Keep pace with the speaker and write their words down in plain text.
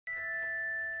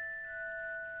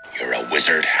You're a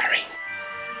wizard, Harry.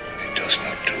 It does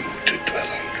not do to dwell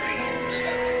on dreams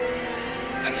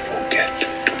and forget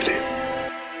to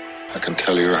live. I can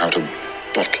tell you how to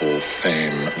bottle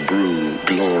fame, brew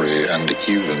glory, and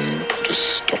even put a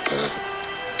stopper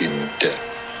in death.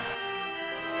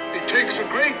 It takes a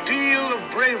great deal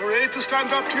of bravery to stand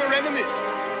up to your enemies,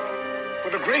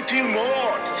 but a great deal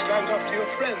more to stand up to your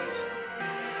friends.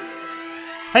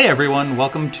 Hey everyone,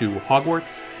 welcome to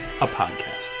Hogwarts, a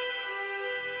podcast.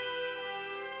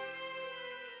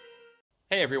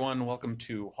 Hey everyone, welcome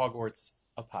to Hogwarts,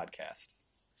 a podcast.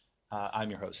 I'm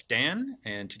your host, Dan,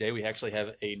 and today we actually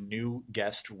have a new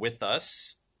guest with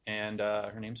us, and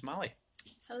her name's Molly.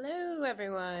 Hello,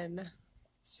 everyone.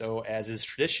 So, as is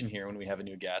tradition here when we have a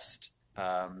new guest,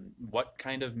 what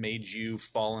kind of made you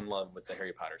fall in love with the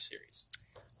Harry Potter series?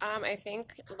 I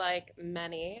think, like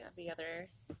many of the other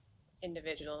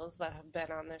individuals that have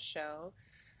been on this show,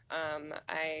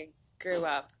 I grew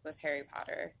up with Harry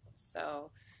Potter.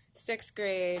 So, 6th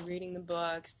grade, reading the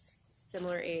books,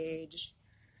 similar age,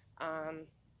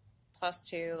 plus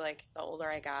 2, like, the older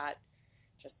I got,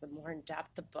 just the more in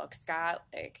depth the books got,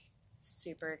 like,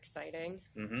 super exciting.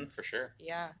 Mm-hmm, for sure.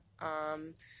 Yeah.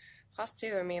 Plus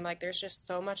 2, I mean, like, there's just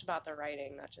so much about the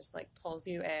writing that just, like, pulls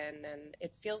you in, and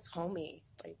it feels homey.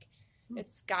 Like,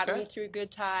 it's gotten me through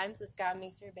good times. It's gotten me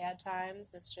through bad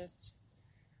times. It's just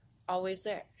always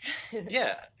there.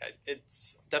 Yeah,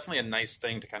 it's definitely a nice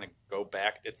thing to kind of go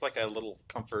back. It's like a little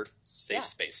comfort, safe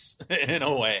space in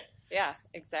a way. Yeah,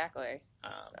 exactly.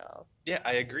 Yeah,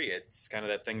 I agree. It's kind of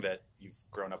that thing that you've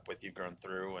grown up with, you've grown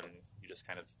through, and you just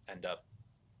kind of end up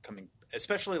coming,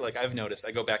 especially like I've noticed,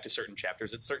 I go back to certain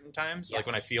chapters at certain times. Yes. Like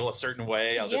when I feel a certain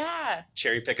way, I'll just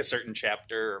cherry pick a certain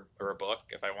chapter or a book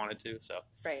if I wanted to. So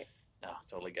right. No,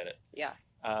 totally get it. Yeah.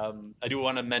 I do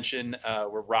want to mention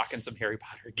we're rocking some Harry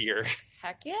Potter gear.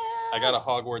 Heck yeah! I got a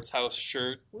Hogwarts house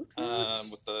shirt with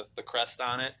the crest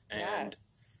on it, and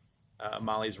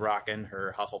Molly's rocking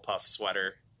her Hufflepuff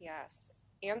sweater. Yes,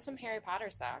 and some Harry Potter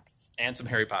socks.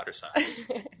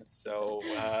 So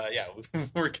yeah,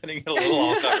 we're getting it a little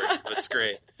all covered, but it's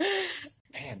great.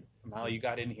 Man, Molly, you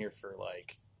got in here for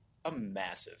like a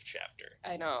massive chapter.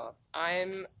 I know.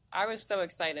 I was so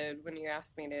excited when you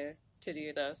asked me to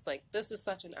do this. Like, this is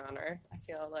such an honor. I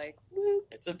feel like, whoop.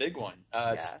 It's a big one.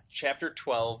 It's Chapter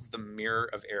 12, The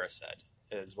Mirror of Erised,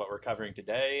 is what we're covering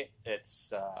today.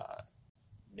 It's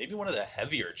maybe one of the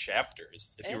heavier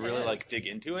chapters, if you really like dig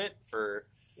into it.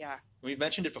 We've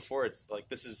mentioned it before. It's like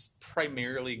this is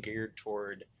primarily geared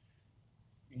toward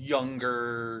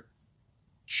younger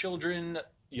children,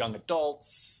 young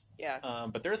adults. Yeah.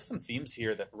 But there's some themes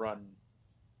here that run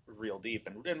real deep,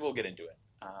 and we'll get into it.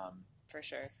 For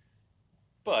sure.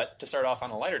 But to start off on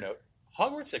a lighter note,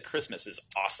 Hogwarts at Christmas is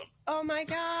awesome. Oh my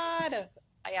god!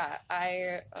 Yeah,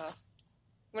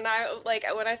 when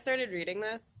I started reading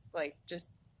this, like, just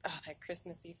that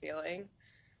Christmassy feeling,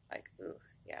 like, ooh,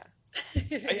 yeah.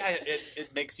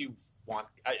 It makes you want.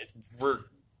 We're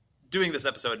doing this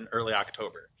episode in early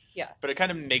October. Yeah. But it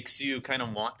kind of makes you kind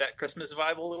of want that Christmas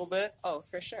vibe a little bit. Oh,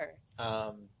 for sure.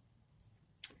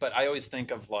 But I always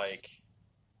think of, like,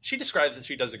 she does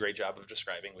a great job of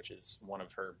describing, which is one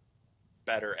of her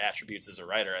better attributes as a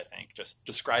writer, I think. Just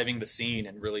describing the scene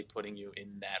and really putting you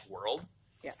in that world.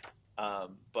 Yeah.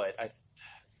 But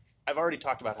I've already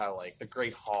talked about how, like, the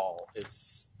Great Hall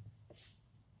is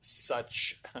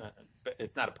such,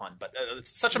 it's not a pun, but it's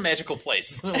such a magical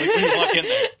place like, when you walk in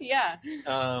there.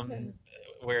 Yeah.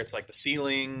 Where it's like the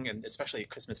ceiling, and especially at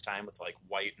Christmas time with like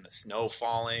white and the snow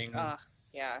falling.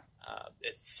 Yeah.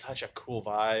 It's such a cool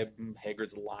vibe.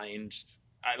 Hagrid's lined.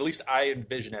 At least I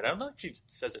envision it. I don't know if she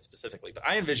says it specifically, but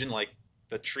I envision like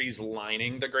the trees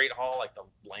lining the Great Hall, like the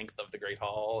length of the Great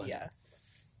Hall. And,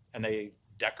 and they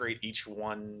decorate each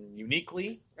one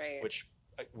uniquely, right? Which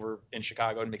we're in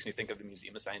Chicago, and makes me think of the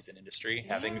Museum of Science and Industry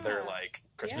having their like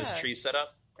Christmas tree set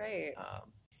up. Right.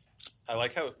 I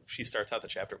like how she starts out the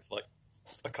chapter with like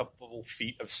a couple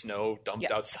feet of snow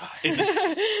dumped outside.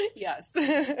 Yes.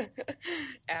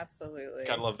 Absolutely.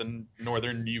 Gotta love the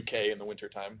northern UK in the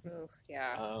wintertime. Ooh,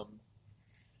 yeah.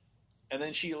 And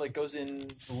then she like goes in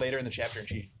later in the chapter and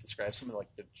she describes some of like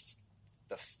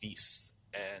the feasts,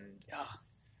 and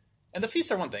the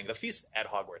feasts are one thing. The feasts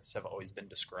at Hogwarts have always been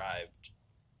described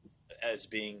as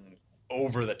being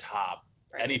over the top.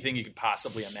 Right. Anything you could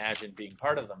possibly imagine being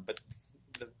part of them, but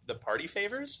the party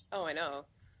favors? Oh, I know.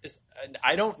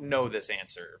 I don't know this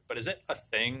answer, but is it a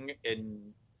thing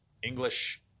in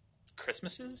English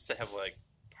Christmases to have like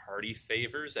party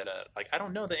favors at a, like, I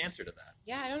don't know the answer to that.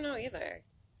 Yeah, I don't know either.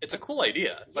 It's a cool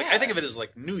idea. Like, I think of it as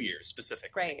like New Year's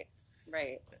specifically.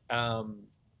 Right.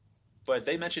 But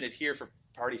they mentioned it here for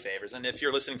party favors, and if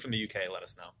you're listening from the UK, let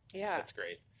us know. Yeah. That's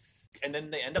great. And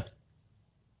then they end up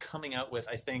coming out with,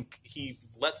 I think, he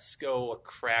lets go a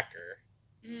cracker,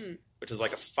 which is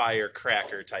like a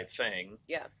firecracker type thing.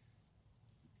 Yeah.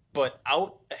 But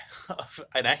out of,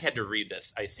 and I had to read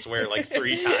this, I swear, like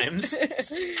 3 times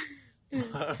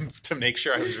to make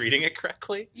sure I was reading it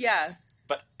correctly. Yeah.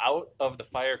 But out of the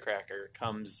firecracker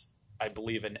comes, I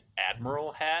believe, an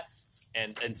admiral hat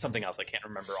and something else I can't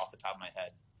remember off the top of my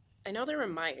head. I know there were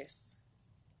mice.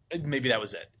 Maybe that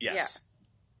was it, yes.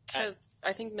 Because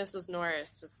I think Mrs.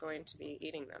 Norris was going to be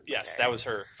eating them. Yes, there. that was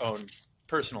her own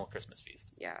personal Christmas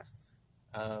feast. Yes.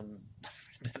 And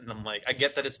I'm like, I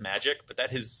get that it's magic, but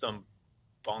that is some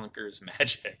bonkers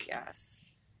magic. Yes.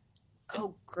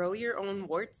 Oh, grow your own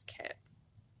warts kit.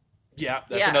 Yeah,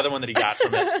 that's another one that he got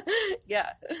from it.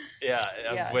 Yeah.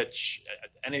 Which,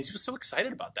 and he was so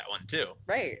excited about that one too.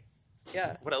 Right.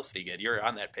 Yeah. What else did he get? You're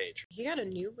on that page. He got a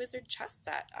new wizard chess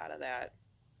set out of that.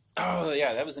 Oh,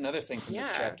 yeah, that was another thing from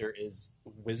this chapter is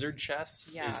wizard chess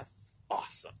is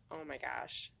awesome. Oh my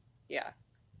gosh. Yeah.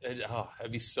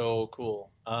 That'd be so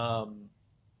cool.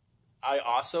 I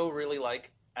also really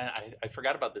like, and I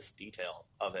forgot about this detail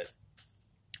of it,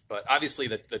 but obviously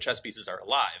the chess pieces are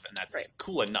alive, and that's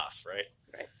cool enough, right?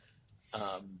 Right.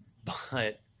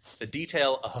 But the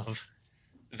detail of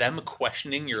them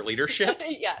questioning your leadership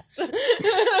yes.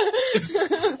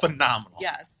 is phenomenal.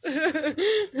 Yes.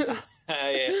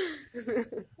 And,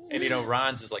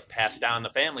 Ron's is like passed down the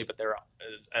family, but they're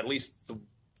at least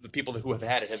the people who have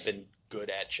had it have been good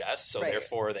at chess, so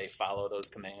therefore they follow those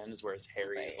commands, whereas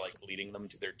Harry is like leading them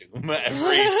to their doom every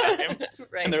time.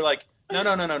 And they're like,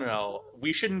 no,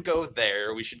 we shouldn't go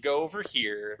there, we should go over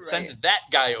here, send that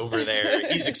guy over there,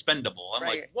 he's expendable. I'm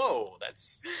like, whoa,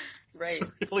 that's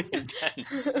really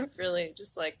intense. Really,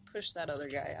 just like push that other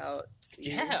guy out.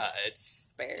 Yeah, it's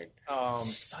spared.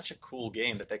 Such a cool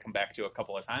game that they come back to a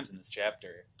couple of times in this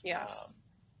chapter. Yes.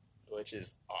 Which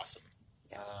is awesome.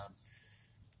 Yes.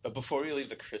 But before we leave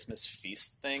the Christmas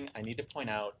feast thing, I need to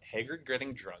point out Hagrid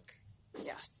getting drunk.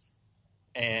 Yes.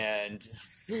 And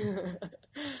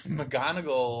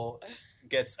McGonagall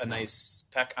gets a nice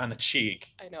peck on the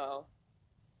cheek. I know.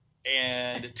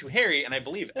 And to Harry, and I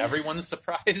believe everyone's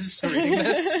surprised reading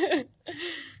this,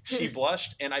 she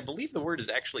blushed, and I believe the word is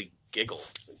actually giggled.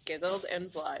 Giggled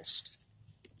and blushed.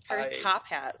 Her top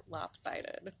hat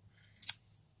lopsided.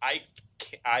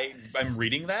 I'm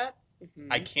reading that.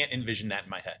 I can't envision that in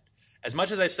my head. As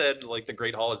much as I said, like, the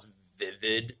Great Hall is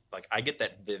vivid, like, I get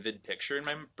that vivid picture in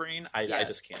my brain, I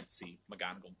just can't see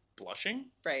McGonagall blushing.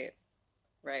 Right.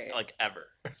 Like, ever.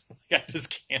 Like, I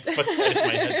just can't put that in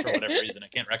my head for whatever reason. I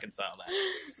can't reconcile that.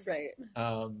 Right.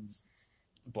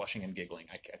 Blushing and giggling.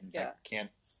 I can't.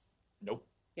 Nope.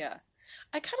 Yeah.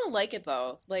 I kind of like it,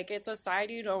 though. Like, it's a side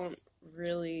you don't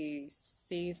really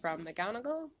see from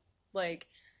McGonagall. Like,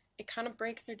 it kind of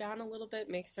breaks her down a little bit,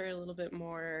 makes her a little bit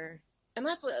more... And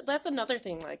that's another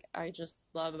thing, like, I just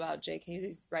love about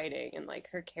J.K.'s writing and, like,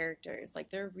 her characters. Like,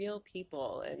 they're real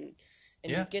people, and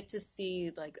you get to see,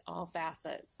 like, all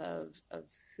facets of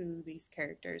who these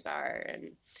characters are.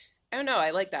 And I don't know,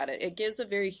 I like that. It gives a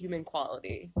very human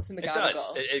quality to McGonagall. It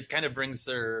does. It kind of brings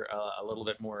her a little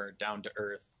bit more down to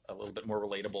earth, a little bit more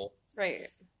relatable. Right.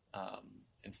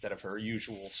 Instead of her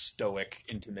usual stoic,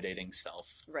 intimidating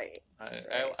self. Right.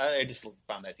 I just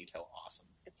found that detail awesome.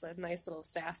 It's a nice little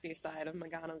sassy side of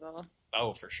McGonagall.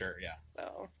 Oh, for sure, yeah.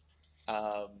 So.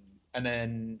 And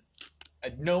then,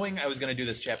 knowing I was going to do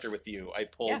this chapter with you, I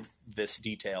pulled this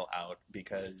detail out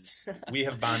because we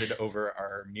have bonded over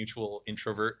our mutual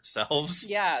introvert selves.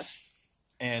 Yes.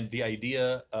 And the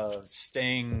idea of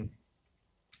staying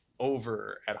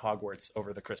over at Hogwarts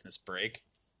over the Christmas break.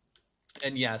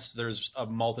 And yes, there's a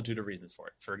multitude of reasons for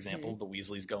it. For example, the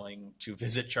Weasleys going to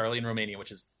visit Charlie in Romania,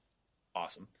 which is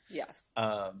awesome. Yes.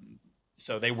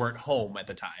 So they weren't home at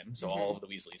the time, so all of the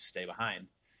Weasleys stay behind.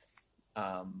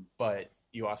 But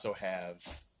you also have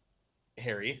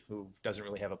Harry, who doesn't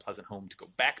really have a pleasant home to go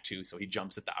back to, so he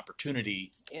jumps at the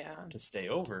opportunity to stay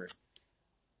over.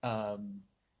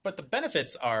 But the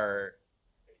benefits are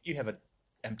you have an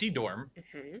empty dorm,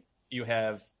 you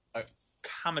have a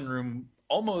common room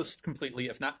almost completely,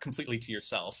 if not completely, to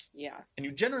yourself. Yeah. And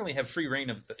you generally have free reign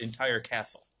of the entire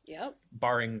castle. Yep.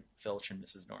 Barring Filch and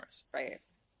Mrs. Norris. Right.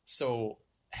 So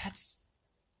that's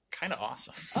kind of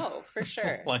awesome. Oh, for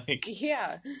sure.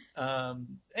 Yeah.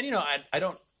 And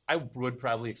I would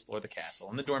probably explore the castle,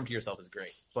 and the dorm to yourself is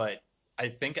great, but I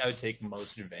think I would take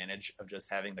most advantage of just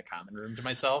having the common room to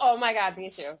myself. Oh my God, me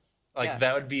too. Like, Yeah.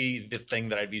 that would be the thing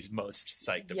that I'd be most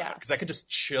psyched about. Yes. Because I could just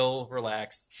chill,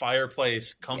 relax,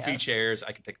 fireplace, comfy Yeah. chairs.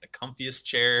 I can pick the comfiest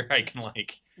chair. I can,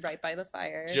 like, Right by the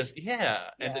fire. just,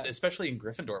 yeah. And Yeah. especially in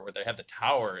Gryffindor, where they have the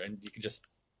tower, and you can just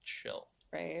chill.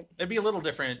 Right. It'd be a little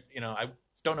different, you know, I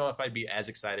don't know if I'd be as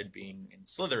excited being in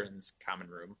Slytherin's common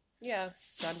room. Yeah.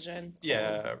 Dungeon.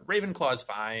 Yeah, Ravenclaw's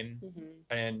fine. Mm-hmm.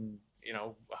 And, you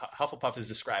know, Hufflepuff is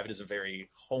described as a very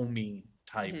homey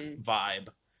type Mm-hmm. vibe.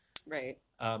 Right.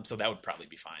 So that would probably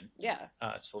be fine. Yeah.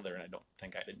 Slytherin I don't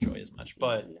think I'd enjoy as much.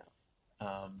 But,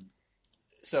 No.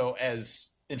 so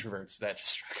as introverts, that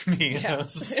just struck me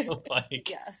Yes. as, like,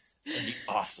 Yes. that'd be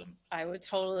awesome. I would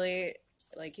totally,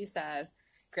 like you said,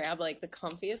 grab like the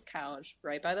comfiest couch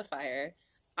right by the fire.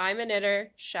 I'm a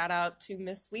knitter. Shout out to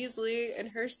Mrs. Weasley and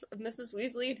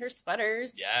her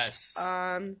sweaters. Yes.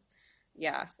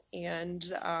 Yeah, and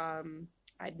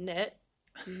I'd knit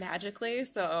magically.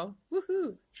 So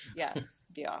woohoo! Yeah, it'd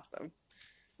be awesome.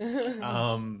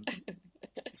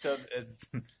 So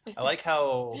I like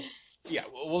how, yeah,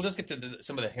 we'll just get to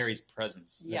some of the Harry's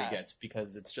presents that Yes. he gets,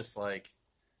 because it's just like,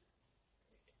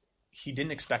 he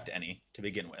didn't expect any to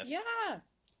begin with. Yeah,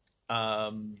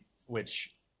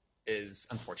 Which is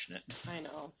unfortunate. I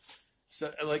know.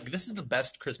 So, like, this is the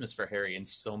best Christmas for Harry in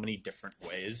so many different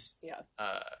ways. Yeah,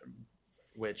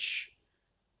 Which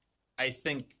I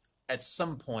think at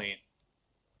some point,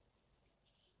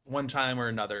 one time or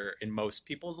another in most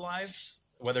people's lives,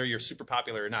 whether you're super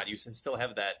popular or not, you still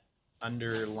have that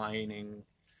underlining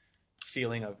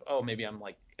feeling of, oh, maybe I'm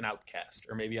like an outcast,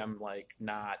 or maybe I'm like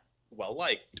not well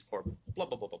liked, or blah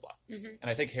blah blah blah blah. Mhm. And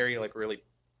I think Harry like really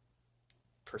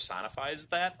personifies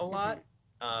that a lot.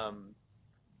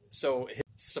 So his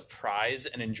surprise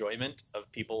and enjoyment of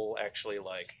people actually,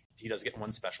 like, he does get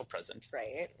one special present,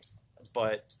 right.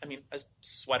 but I mean, a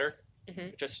sweater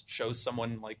Mhm. just shows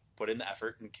someone like put in the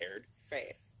effort and cared.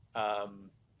 Right.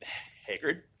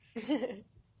 Hagrid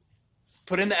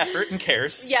put in the effort and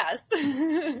cares. Yes.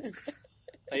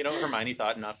 You know, Hermione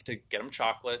thought enough to get him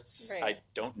chocolates. Right. I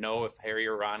don't know if Harry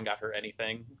or Ron got her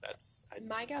anything.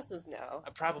 My guess is no.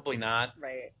 Probably not.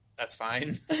 Right. That's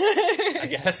fine, I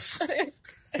guess.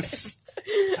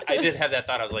 I did have that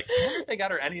thought. I was like, I wonder if they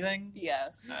got her anything. Yeah.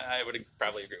 I would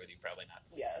probably agree with you. Probably not.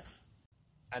 Yeah.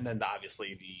 And then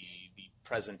obviously the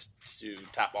present to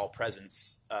top all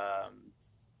presents,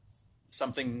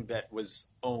 something that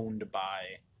was owned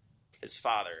by his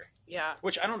father, Yeah.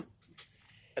 which I don't,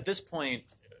 at this point,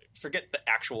 forget the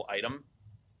actual item.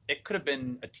 It could have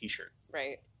been a t-shirt.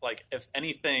 Right. Like, if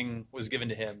anything was given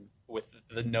to him with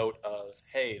the note of,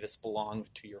 hey, this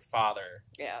belonged to your father,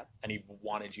 Yeah. and he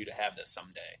wanted you to have this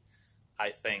someday, I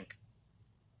think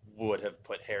would have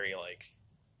put Harry, like,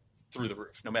 through the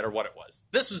roof, no matter what it was.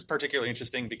 This was particularly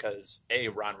interesting because, A,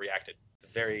 Ron reacted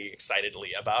very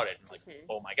excitedly about it. Like,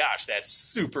 oh my gosh, that's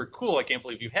super cool. I can't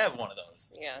believe you have one of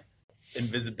those. Yeah.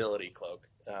 Invisibility cloak.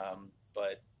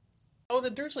 But, oh, the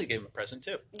Dursley gave him a present,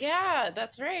 too. Yeah,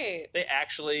 that's right. They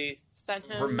actually Sent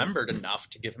him. remembered enough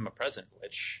to give him a present,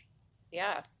 which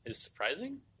Yeah. is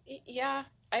surprising. Yeah.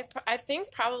 I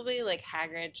think probably like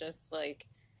Hagrid just like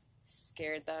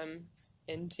scared them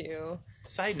into.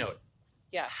 Side note,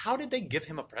 Yeah. how did they give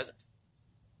him a present?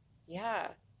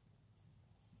 Yeah.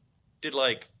 Did,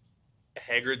 like,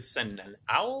 Hagrid send an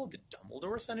owl? Did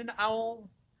Dumbledore send an owl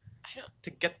I don't. to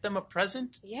get them a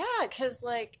present? Yeah, because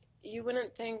like you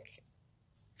wouldn't think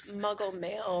Muggle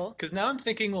male. Because now I'm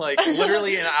thinking, like,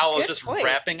 literally an owl Good just point.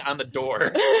 rapping on the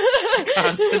door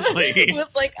constantly.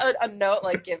 With like a note,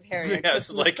 like give Harry a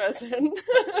Yes, Christmas like- present.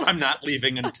 I'm not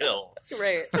leaving until.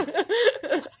 Right.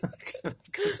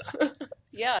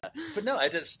 Yeah. But no, I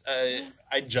just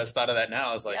thought of that now.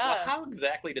 I was like, well, Yeah. how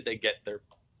exactly did they get their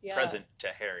Yeah. present to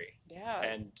Harry? Yeah.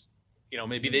 And, you know,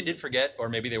 maybe they did forget, or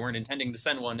maybe they weren't intending to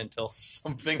send one until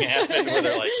something happened where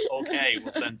they're like, okay,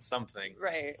 we'll send something.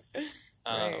 Right.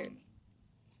 Right.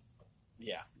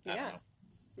 Yeah. I Yeah. don't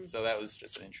know. So that was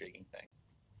just an intriguing thing.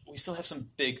 We still have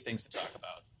some big things to talk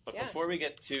about. But Yeah. before we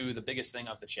get to the biggest thing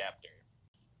of the chapter,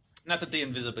 not that the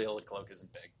invisibility cloak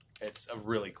isn't big. It's a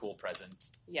really cool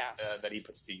present Yes. that he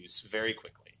puts to use very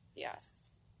quickly.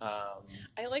 Yes.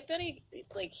 I like that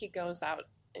he goes out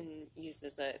and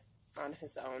uses it on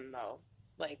his own though.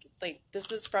 Like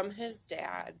this is from his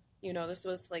dad. You know, this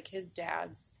was like his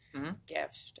dad's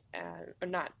gift, and or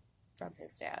not from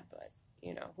his dad, but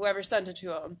you know, whoever sent it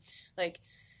to him. Like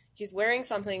he's wearing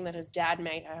something that his dad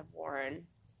might have worn.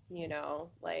 You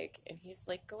know, like, and he's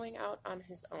like going out on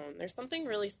his own. There's something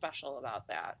really special about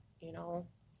that. You know,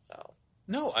 so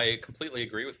No, I completely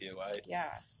agree with you.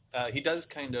 yeah. He does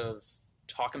kind of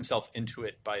talk himself into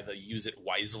it by the use it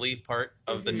wisely part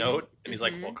of the note. And he's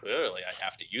like, well, clearly I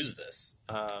have to use this.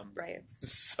 Right.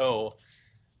 So,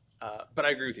 but I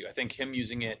agree with you. I think him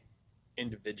using it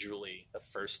individually the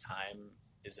first time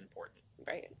is important.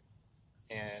 Right.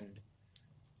 And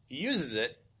he uses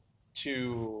it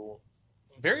to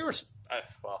very,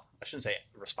 well, I shouldn't say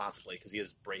responsibly, because he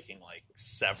is breaking like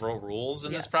several rules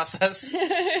in this process.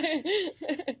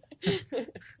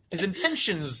 His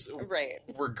intentions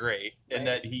were great, in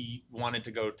that he wanted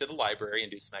to go to the library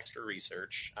and do some extra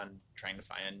research on trying to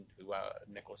find who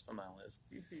Nicholas Flamel is.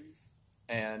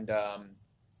 And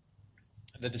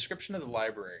the description of the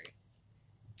library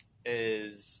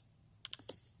is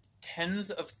tens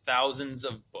of thousands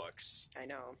of books. I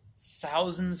know.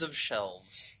 Thousands of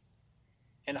shelves.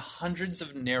 And hundreds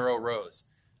of narrow rows.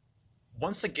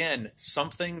 Once again,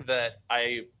 something that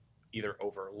I either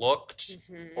overlooked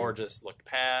or just looked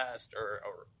past or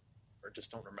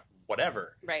just don't remember,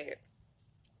 whatever. Right.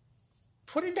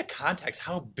 Put into context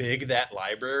how big that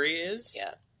library is.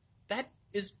 Yeah. That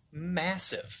is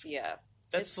massive. Yeah.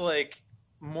 That's like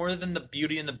more than the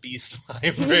Beauty and the Beast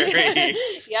library.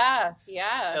 Yeah.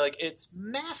 Yeah. Like, it's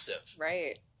massive.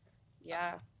 Right.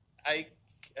 Yeah.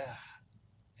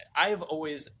 I've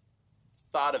always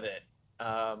thought of it,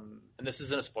 and this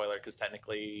isn't a spoiler because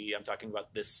technically I'm talking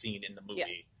about this scene in the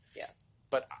movie. Yeah.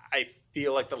 But I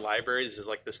feel like the library is just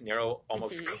like this narrow,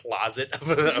 almost closet of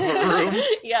a room.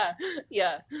 Yeah.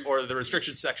 Yeah. Or the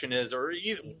restriction section is, or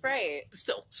right.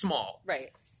 Still small. Right.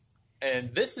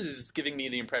 And this is giving me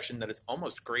the impression that it's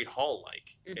almost Great Hall-like,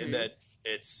 in that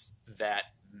it's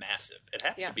that massive. It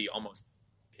has to be almost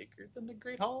bigger than the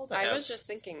Great Hall. I was just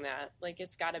thinking that. Like,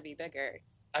 it's got to be bigger.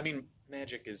 I mean,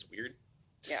 magic is weird.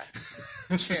 Yeah.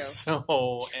 True. So,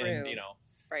 True. and, you know,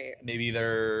 right. maybe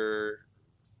they're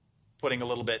putting a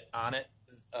little bit on it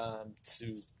to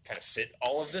kind of fit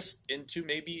all of this into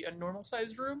maybe a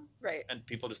normal-sized room. Right. And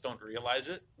people just don't realize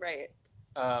it. Right.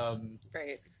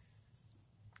 Right.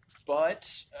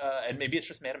 But, and maybe it's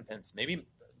just Madame Pince. Maybe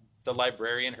the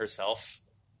librarian herself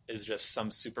is just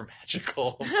some super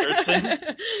magical person.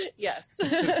 Yes.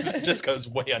 Just goes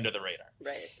way under the radar.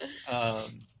 Right.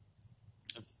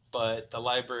 But the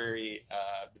library,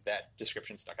 that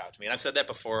description stuck out to me. And I've said that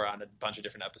before on a bunch of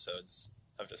different episodes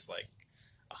of just like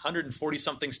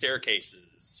 140-something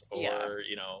staircases. Or,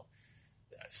 you know,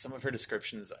 some of her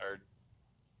descriptions are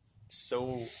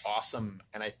so awesome.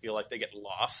 And I feel like they get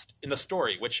lost in the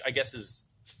story, which I guess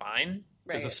is fine.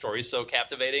 Because the story is so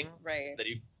captivating. Right. That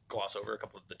you gloss over a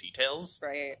couple of the details.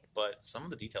 Right. But some of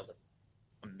the details are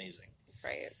amazing.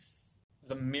 Right.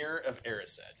 The Mirror of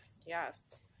Erised.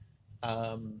 Yes.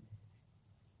 I'm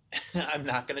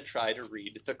not going to try to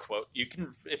read the quote. You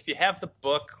can, if you have the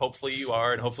book, hopefully you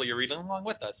are, and hopefully you're reading along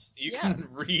with us. You can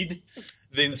read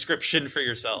the inscription for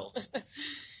yourselves.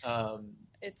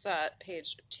 It's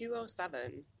page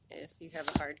 207 if you have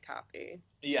a hard copy.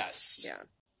 Yes.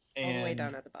 Yeah. All the way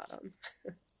down at the bottom.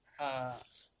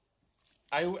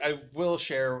 I will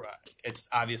share, it's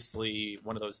obviously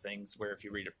one of those things where if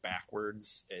you read it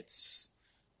backwards, it's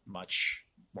much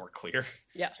more clear.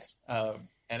 Yes.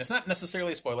 And it's not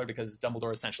necessarily a spoiler because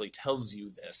Dumbledore essentially tells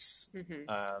you this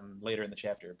later in the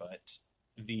chapter, but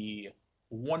the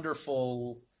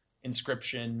wonderful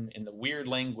inscription in the weird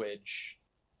language,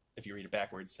 if you read it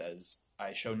backwards, says,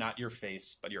 "I show not your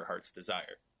face, but your heart's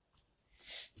desire."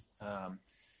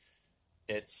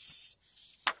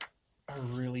 It's a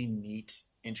really neat,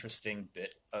 interesting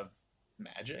bit of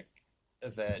magic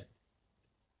that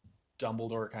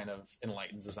Dumbledore kind of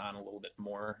enlightens us on a little bit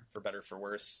more, for better for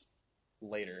worse,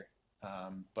 later.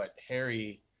 But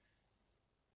Harry,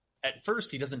 at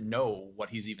first, he doesn't know what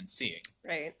he's even seeing.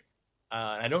 Right.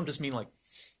 And I don't just mean like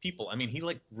people. I mean, he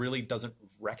like really doesn't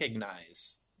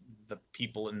recognize the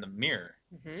people in the mirror.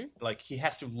 Like, he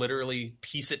has to literally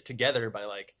piece it together by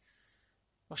like,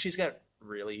 well, she's got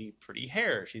really pretty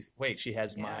hair. She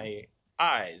has my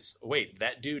eyes. Wait,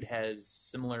 that dude has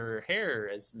similar hair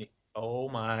as me. Oh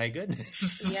my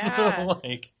goodness. Yeah.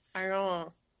 Like, I know.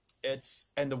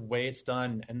 And the way it's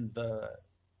done, and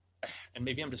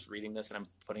maybe I'm just reading this and I'm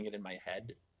putting it in my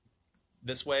head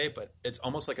this way, but it's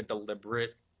almost like a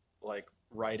deliberate, like,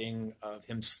 writing of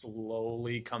him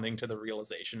slowly coming to the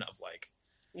realization of, like,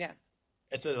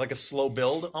 it's like a slow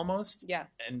build almost. Yeah.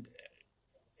 And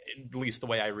at least the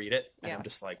way I read it, and Yeah. I'm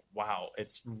just like, wow,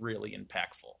 it's really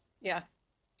impactful. Yeah.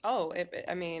 Oh,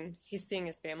 I mean, he's seeing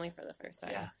his family for the first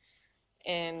time. Yeah.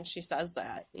 And she says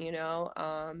that, you know,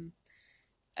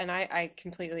 and I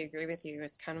completely agree with you.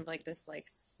 It's kind of like this, like,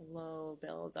 slow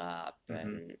build up,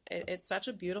 and it's such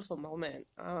a beautiful moment.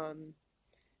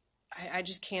 I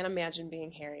just can't imagine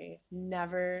being Harry.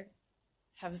 Never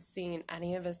have seen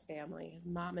any of his family, his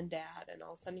mom and dad, and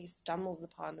all of a sudden he stumbles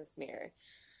upon this mirror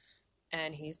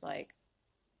and he's like,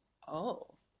 oh,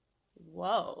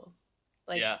 whoa.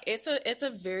 Like, Yeah. it's a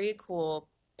very cool,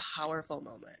 powerful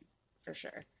moment, for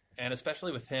sure. And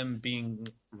especially with him being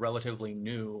relatively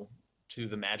new to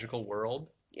the magical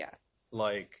world, Yeah.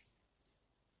 like,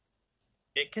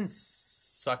 it can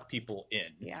suck people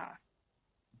in. Yeah.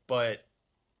 But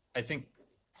I think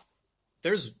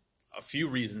there's a few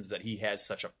reasons that he has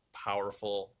such a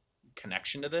powerful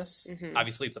connection to this. Mhm.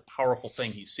 Obviously, it's a powerful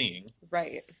thing he's seeing,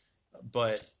 Right.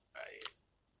 but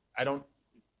I don't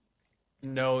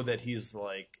know that he's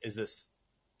like, is this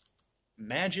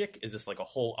magic? Is this like a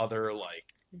whole other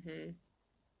like Mm-hmm.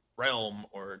 realm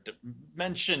or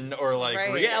dimension or like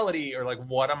Right. reality or like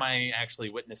what am I actually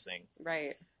witnessing?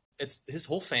 Right. It's his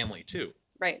whole family too,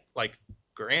 Right. like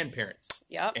grandparents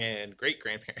Yep. and great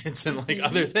grandparents and like Mhm.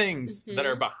 other things that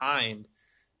are Mhm. behind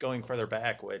going further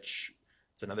back, which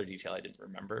it's another detail I didn't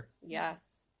remember. Yeah.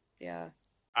 Yeah.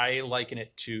 I liken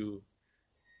it to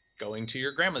going to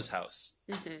your grandma's house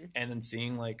Mm-hmm. and then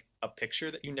seeing like a picture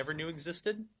that you never knew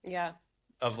existed Yeah.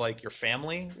 of like your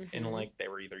family and Mhm. like they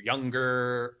were either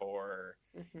younger or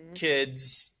Mm-hmm.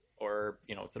 kids or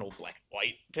it's an old black and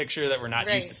white picture that we're not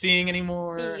used to Right. seeing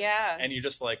anymore. Yeah. And you're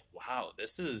just like, wow,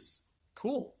 this is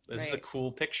cool. This is a Right.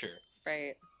 cool picture.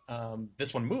 Right.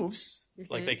 This one moves.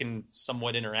 Like Mhm. they can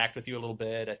somewhat interact with you a little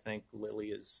bit. I think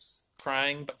Lily is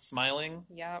crying but smiling.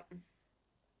 Yep.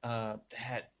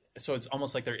 So it's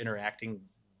almost like they're interacting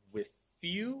with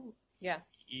you, Yeah.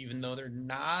 even though they're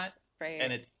not. Right.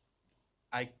 And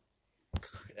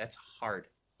that's hard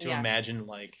to Yeah. imagine,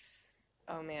 like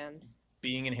Oh man.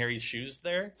 being in Harry's shoes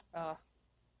there. Oh.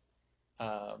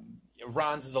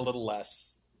 Ron's is a little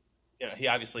less. He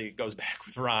obviously goes back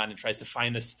with Ron and tries to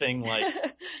find this thing like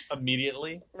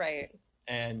immediately. Right.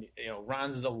 And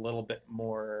Ron's is a little bit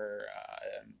more,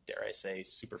 dare I say,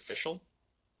 superficial.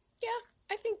 Yeah.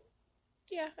 I think.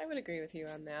 Yeah, I would agree with you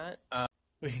on that.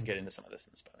 We can get into some of this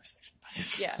in the spoiler section. But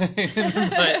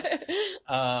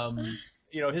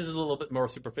Yeah. his is a little bit more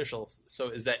superficial. So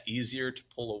is that easier to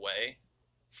pull away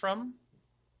from?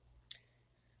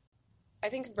 I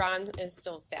think Ron is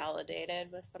still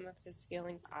validated with some of his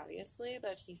feelings, obviously,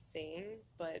 that he's seeing,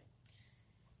 but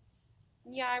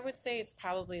yeah, I would say it's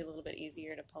probably a little bit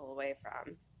easier to pull away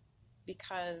from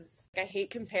because I hate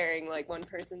comparing like one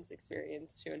person's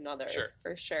experience to another, Sure.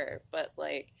 for sure, but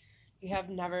like you have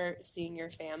never seen your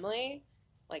family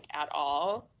like at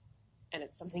all, and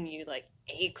it's something you like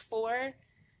ache for.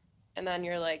 And then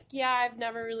you're like, yeah, I've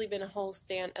never really been a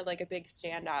big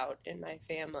standout in my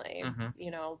family,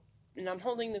 Mhm. And I'm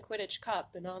holding the Quidditch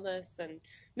Cup and all this, and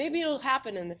maybe it'll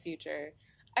happen in the future.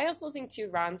 I also think, too,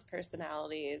 Ron's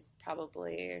personality is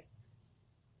probably,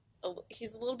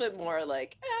 he's a little bit more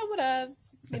like,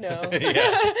 whatevs, Yeah.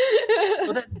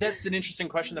 Well, that's an interesting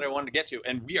question that I wanted to get to,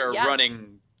 and we are Yeah.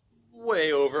 running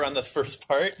way over on the first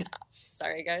part.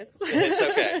 Sorry, guys. It's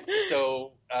okay.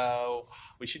 So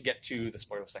we should get to the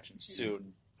spoiler section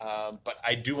soon, but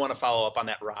I do want to follow up on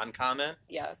that Ron comment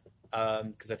Yeah.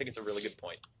 because I think it's a really good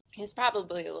point. He's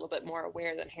probably a little bit more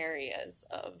aware than Harry is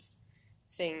of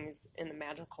things in the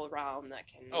magical realm that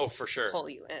can Oh, for sure. pull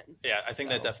you in. Yeah, I think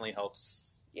that So, definitely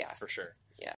helps. Yeah. For sure.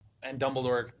 Yeah. And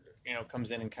Dumbledore,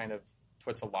 comes in and kind of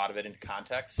puts a lot of it into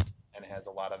context and has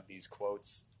a lot of these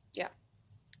quotes. Yeah.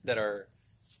 That are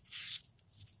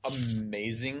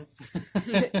amazing.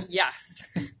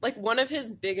 Yes. Like one of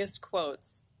his biggest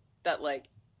quotes that like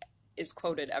is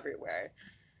quoted everywhere.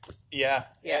 Yeah.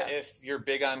 Yeah. If you're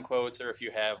big on quotes or if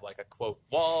you have like a quote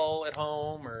wall at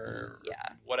home or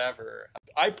Yeah. whatever.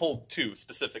 I pulled two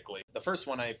specifically. The first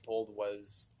one I pulled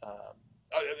was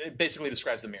it basically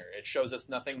describes the mirror. It shows us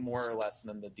nothing more or less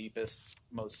than the deepest,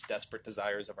 most desperate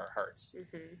desires of our hearts.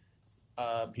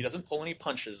 Mm-hmm. He doesn't pull any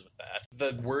punches with that.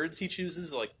 The words he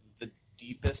chooses, like the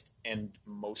deepest and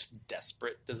most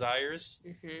desperate desires,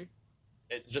 Mm-hmm.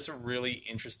 it's just a really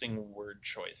interesting word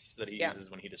choice that he Yeah.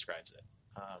 uses when he describes it.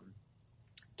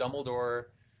 Dumbledore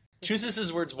chooses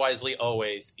his words wisely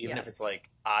always, even if Yes. it's like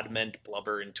oddment,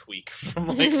 blubber, and tweak from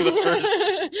like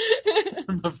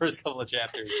the first couple of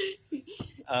chapters.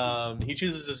 He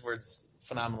chooses his words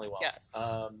phenomenally well. Yes.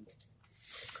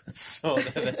 So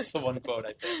that's the one quote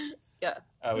I picked.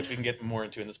 Yeah. Which we can get more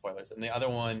into in the spoilers. And the other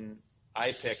one I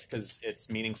picked because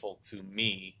it's meaningful to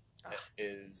me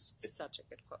is Such a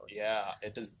good quote. yeah,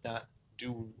 it does not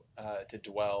do to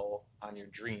dwell on your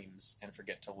dreams and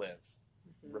forget to live.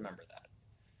 Mm-hmm. Remember that.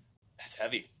 That's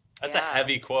heavy. That's Yeah. a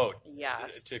heavy quote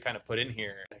Yes. to kind of put in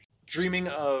here. Dreaming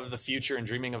of the future and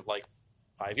dreaming of like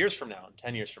 5 years from now and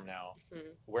 10 years from now.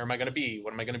 Mhm. Where am I going to be?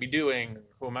 What am I going to be doing?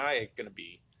 Who am I going to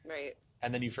be? Right.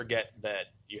 And then you forget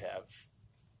that you have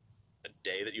a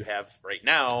day that you have right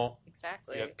now.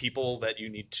 Exactly. You have people that you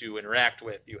need to interact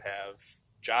with. You have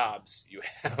jobs. You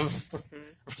have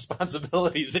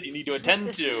responsibilities that you need to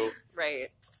attend to. Right.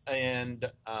 And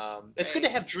it's good to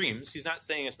have dreams. He's not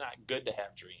saying it's not good to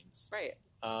have dreams. Right.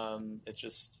 It's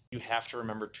just you have to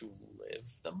remember to live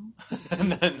them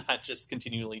and then not just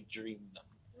continually dream them.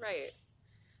 Right.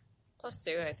 Plus,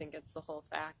 too, I think it's the whole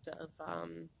fact of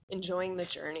enjoying the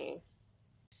journey,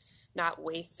 not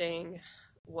wasting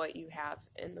what you have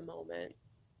in the moment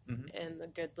and the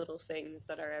good little things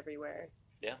that are everywhere.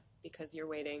 Yeah. Because you're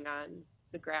waiting on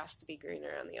the grass to be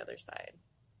greener on the other side.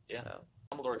 Yeah. So.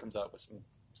 Dumbledore comes out with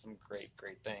some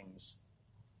great things.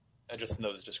 Just in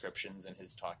those descriptions and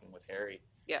his talking with Harry.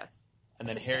 Yeah. And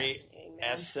then Harry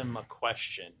asks him a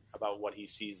question about what he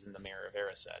sees in the Mirror of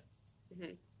Erised.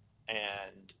 Mm-hmm.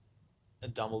 And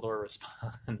Dumbledore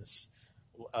responds,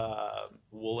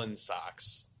 woolen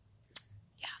socks.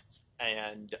 Yes.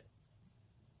 And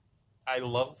I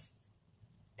love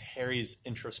Harry's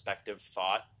introspective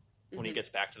thought when he gets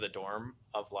back to the dorm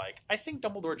of like, I think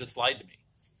Dumbledore just lied to me.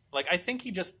 Like, I think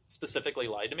he just specifically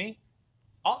lied to me.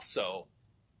 Also,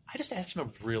 I just asked him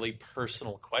a really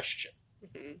personal question.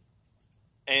 Mm-hmm.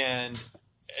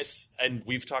 And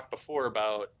we've talked before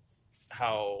about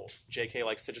how JK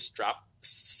likes to just drop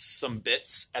some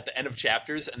bits at the end of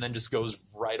chapters and then just goes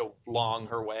right along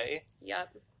her way.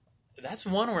 Yep. That's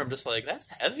one where I'm just like,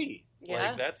 that's heavy. Yeah.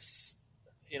 Like, that's,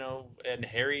 and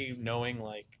Harry knowing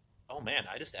like, oh man,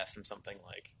 I just asked him something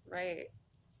like. Right.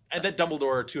 And that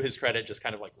Dumbledore, to his credit, just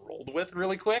kind of like rolled with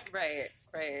really quick. Right,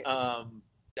 right.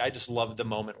 I just loved the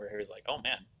moment where Harry's like, oh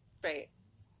man. Right,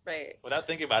 right. Without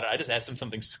thinking about it, I just asked him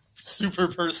something super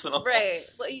personal. Right.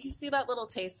 Well, you see that little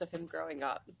taste of him growing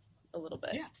up a little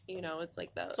bit. Yeah. It's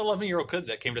like that. It's an 11-year-old kid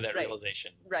that came to that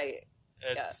realization. Right.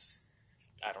 It's,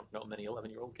 I don't know many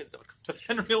 11-year-old kids that would come to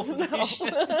that realization.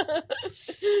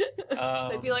 No.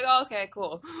 They'd be like, oh, okay,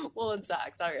 cool. Woolen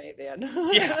socks. All right, man.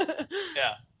 Yeah.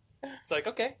 Yeah. It's like,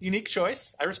 okay, unique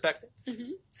choice. I respect it.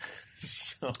 Mm-hmm.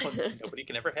 So nobody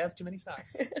can ever have too many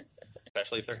socks.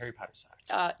 Especially if they're Harry Potter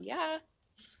socks. Yeah.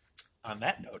 On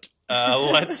that note,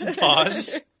 let's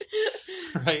pause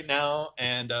right now,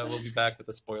 and we'll be back with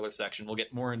the spoiler section. We'll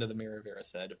get more into the Mirror of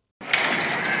Erised. In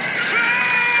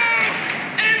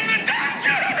the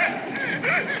dungeon!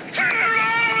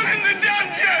 General in the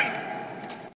dungeon!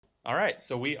 All right,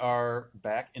 so we are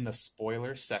back in the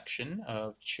spoiler section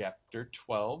of Chapter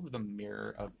 12, The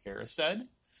Mirror of Erised.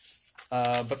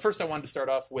 But first I wanted to start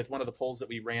off with one of the polls that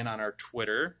we ran on our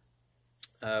Twitter,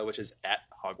 which is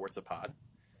 @HogwartsAPod.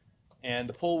 And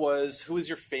the poll was, who is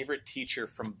your favorite teacher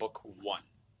from Book 1?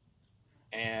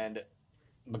 And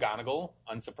McGonagall,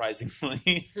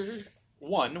 unsurprisingly,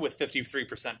 won with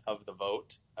 53% of the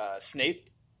vote. Snape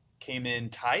came in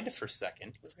tied for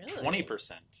second with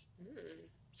 20%. Mm.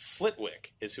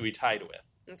 Flitwick is who he tied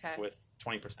with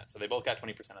 20%. So they both got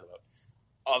 20% of the vote.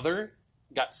 Other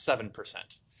got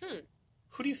 7%.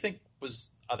 Who do you think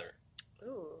was Other?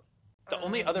 Ooh. The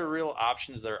only other real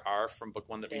options there are from Book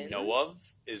 1 that we know of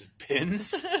is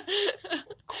Binns,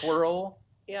 Quirrell.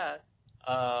 Yeah.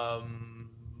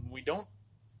 We don't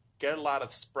get a lot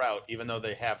of Sprout, even though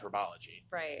they have herbology.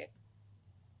 Right.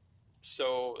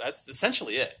 So that's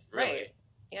essentially it, really. Right.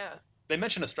 Yeah. They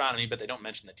mention astronomy, but they don't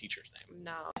mention the teacher's name.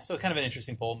 No. So kind of an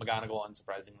interesting poll. McGonagall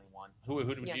unsurprisingly won. Who would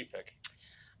you pick?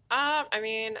 I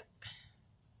mean,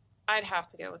 I'd have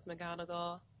to go with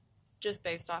McGonagall, just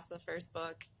based off the first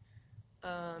book.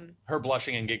 Her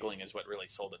blushing and giggling is what really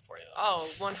sold it for you, though. Oh,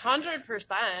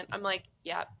 100%. I'm like,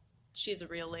 yeah, she's a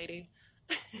real lady.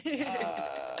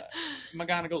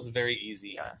 McGonagall's a very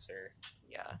easy answer.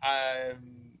 Yeah.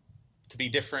 To be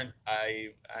different,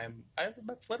 I'm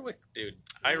a Flitwick dude.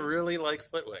 I really like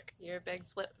Flitwick. You're a big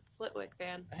Flitwick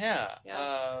fan. Yeah.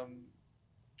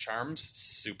 Charm's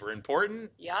super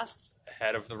important. Yes.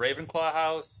 Head of the Ravenclaw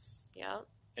house. Yeah.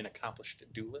 An accomplished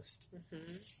duelist.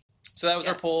 Mm-hmm. So that was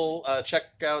our poll.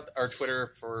 Check out our Twitter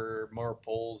for more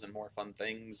polls and more fun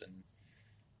things, and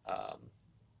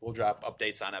we'll drop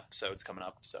updates on episodes coming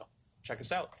up. So check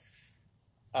us out.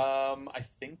 I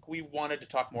think we wanted to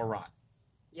talk more Ron.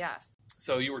 Yes.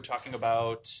 So you were talking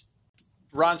about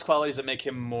Ron's qualities that make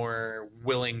him more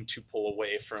willing to pull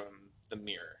away from the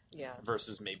mirror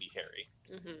versus maybe Harry.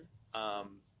 Mm-hmm.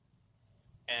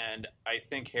 And I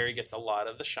think Harry gets a lot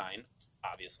of the shine.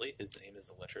 Obviously, his name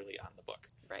is literally on the book.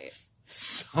 Right.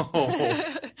 So,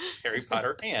 Harry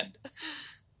Potter and.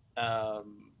 I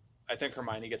think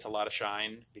Hermione gets a lot of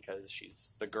shine because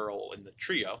she's the girl in the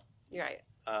trio. You're right.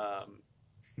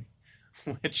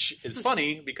 which is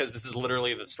funny because this is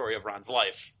literally the story of Ron's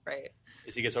life. Right.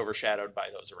 Is he gets overshadowed by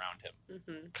those around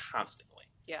him constantly.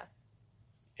 Yeah.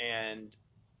 And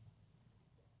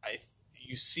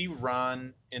you see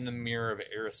Ron in the mirror of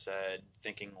Erised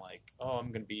thinking like, oh, I'm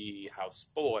going to be house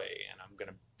boy and I'm going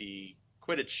to be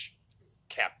Quidditch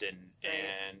captain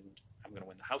and I'm going to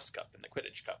win the house cup and the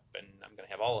Quidditch cup and I'm going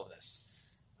to have all of this.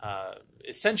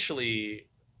 Essentially,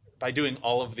 by doing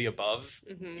all of the above,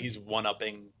 he's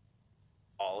one-upping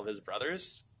all of his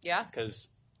brothers. Yeah. Because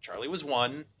Charlie was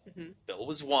one, Bill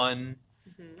was one,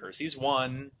 Percy's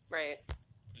one. Right.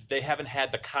 They haven't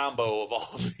had the combo of all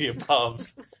of the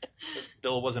above.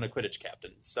 Bill wasn't a Quidditch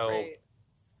captain. So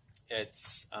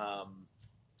it's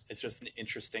just an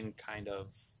interesting kind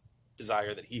of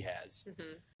desire that he has.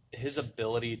 His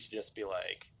ability to just be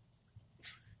like,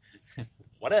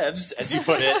 whatevs, as you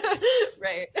put it.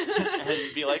 Right.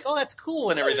 And be like, oh, that's cool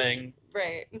and everything.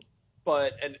 Right.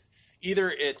 And either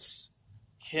it's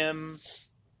him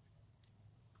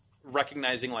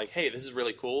recognizing like, hey, this is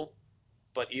really cool,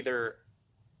 but either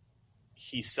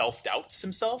he self-doubts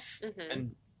himself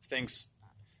and thinks,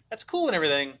 that's cool and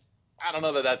everything, I don't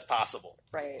know that that's possible.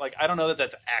 Right. Like, I don't know that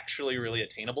that's actually really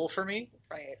attainable for me.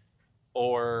 Right.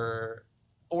 Or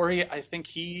I think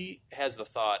he has the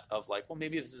thought of like, well,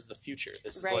 maybe this is the future.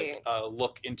 This is like a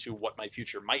look into what my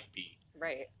future might be.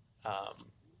 Right.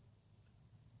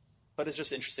 But it's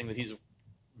just interesting that he's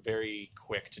very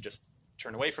quick to just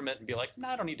turn away from it and be like, no,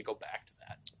 I don't need to go back to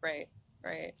that. Right.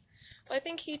 Right. Well, I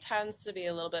think he tends to be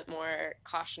a little bit more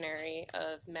cautionary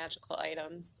of magical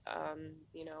items.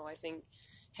 I think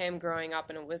him growing up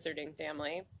in a wizarding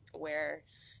family where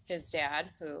his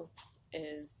dad, who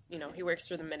is, he works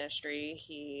for the ministry,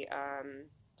 he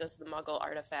does the Muggle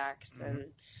artifacts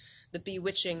and the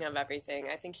bewitching of everything.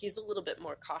 I think he's a little bit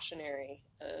more cautionary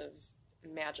of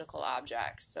magical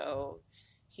objects. So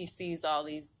he sees all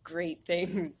these great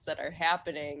things that are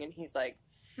happening and he's like,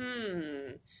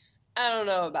 I don't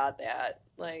know about that.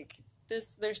 Like,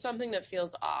 there's something that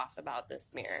feels off about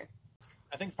this mirror.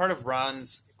 I think part of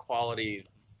Ron's quality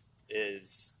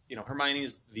is,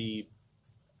 Hermione's the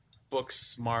book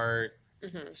smart,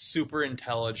 super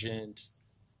intelligent,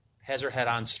 has her head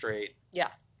on straight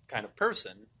kind of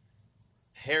person.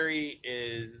 Harry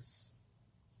is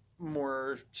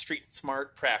more street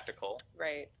smart, practical.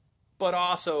 Right. But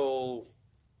also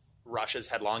rushes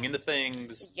headlong into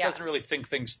things, doesn't really think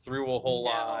things through a whole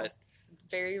lot.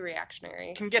 Very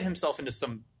reactionary. Can get himself into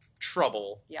some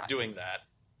trouble doing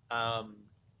that.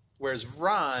 Whereas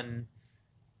Ron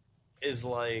is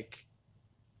like,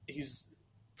 he's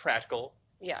practical,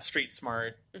 street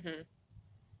smart,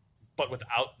 but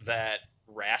without that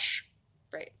rash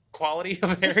quality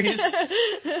of Harry's.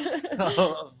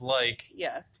 Of like,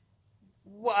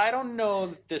 well, I don't know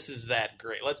that this is that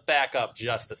great. Let's back up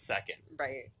just a second.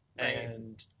 Right.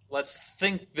 And let's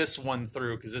think this one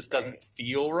through because this doesn't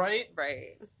feel right.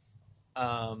 Right.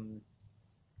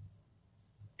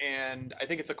 And I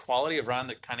think it's a quality of Ron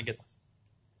that kind of gets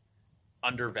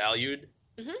undervalued.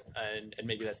 And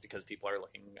maybe that's because people are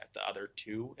looking at the other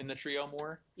two in the trio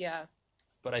more. Yeah.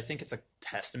 But I think it's a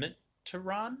testament to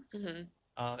Ron. And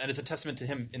it's a testament to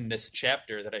him in this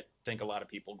chapter that I think a lot of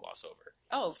people gloss over.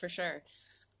 Oh, for sure.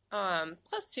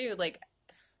 Plus, too, like,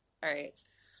 all right,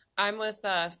 I'm with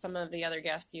some of the other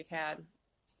guests you've had.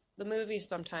 The movies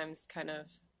sometimes kind of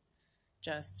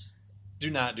just... do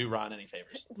not do Ron any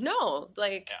favors. No,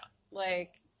 like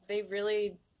they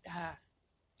really...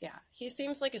 he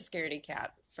seems like a scaredy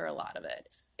cat for a lot of it.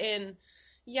 And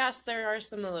yes, there are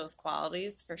some of those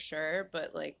qualities for sure,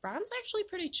 but like Ron's actually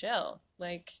pretty chill.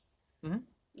 Like,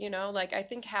 like I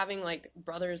think having like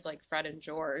brothers like Fred and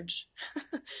George,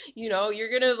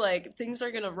 you're gonna like things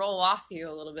are gonna roll off you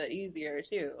a little bit easier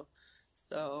too.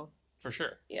 So for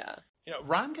sure, yeah.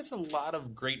 Ron gets a lot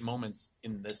of great moments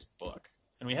in this book,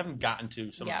 and we haven't gotten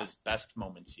to some of his best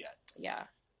moments yet. Yeah.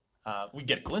 We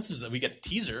get glimpses of, we get a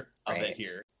teaser of it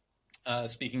here.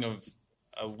 Speaking of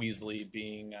Weasley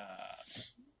being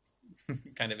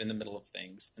kind of in the middle of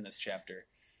things in this chapter,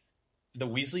 the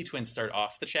Weasley twins start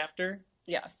off the chapter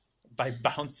by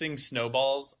bouncing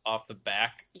snowballs off the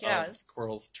back of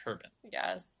Quirrell's turban.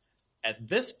 Yes. At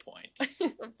this point...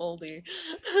 Boldy.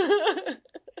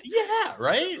 Yeah,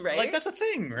 right? Like, that's a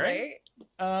thing, right?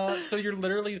 So you're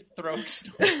literally throwing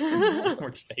snowballs in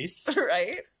Voldemort's face.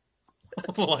 Right?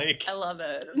 Like... I love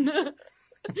it.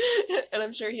 And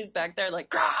I'm sure he's back there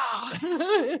like,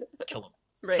 kill him.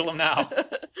 Right. Kill him now.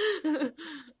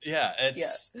 Yeah,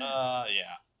 it's...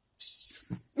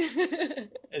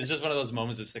 It's just one of those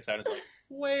moments that sticks out. It's like,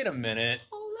 wait a minute.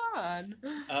 Hold on.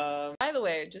 By the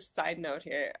way, just side note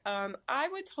here. I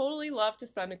would totally love to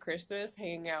spend a Christmas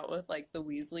hanging out with like the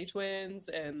Weasley twins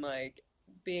and like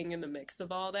being in the mix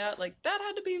of all that. Like that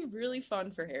had to be really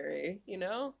fun for Harry, you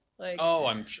know? Like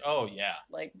oh yeah.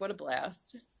 Like what a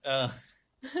blast. And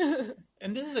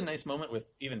this is a nice moment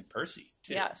with even Percy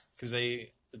too. Yes. Because the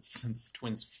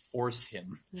twins force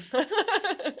him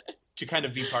to kind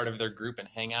of be part of their group and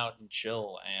hang out and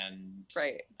chill and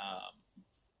right.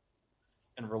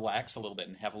 And relax a little bit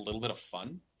and have a little bit of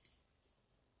fun,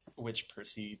 which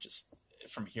Percy just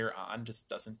from here on just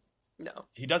doesn't. No.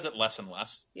 He does it less and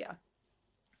less. Yeah.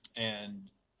 And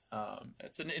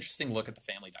it's an interesting look at the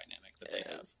family dynamic that they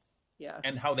have. Yeah.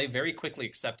 And how they very quickly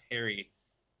accept Harry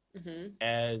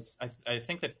as I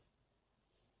think that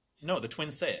no, the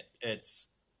twins say it. It's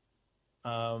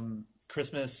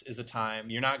Christmas is a time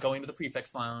you're not going to the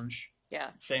prefect's lounge. Yeah.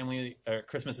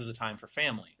 Christmas is a time for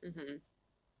family. Mm-hmm.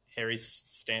 Harry's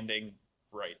standing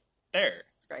right there.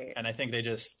 Right. And I think they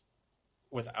just,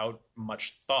 without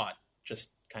much thought,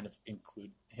 just kind of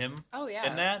include him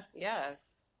in that. Yeah.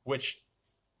 Which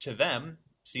to them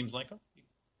seems like, oh,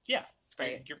 yeah,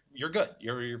 right. You're good.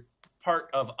 You're part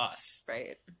of us.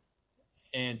 Right.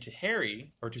 And to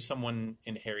Harry, or to someone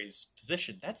in Harry's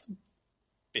position, that's a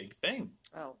big thing.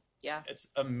 Oh, yeah. It's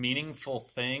a meaningful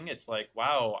thing. It's like,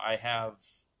 wow,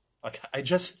 I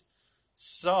just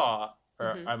saw,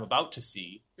 or I'm about to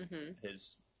see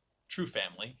his true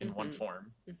family in one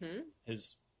form,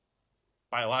 his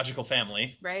biological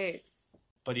family. Right.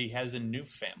 But he has a new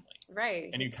family. Right.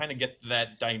 And you kind of get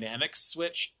that dynamic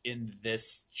switch in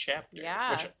this chapter,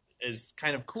 which is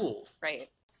kind of cool. Right.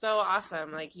 So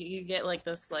awesome. Like you get like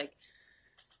this like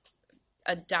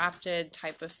adopted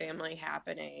type of family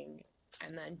happening,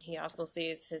 and then he also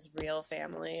sees his real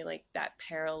family, like that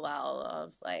parallel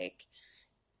of like,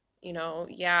 you know,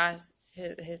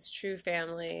 his true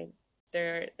family,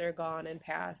 they're gone and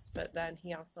past, but then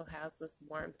he also has this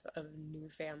warmth of a new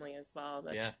family as well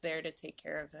that's there to take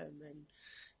care of him and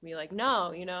be like,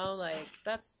 no, you know, like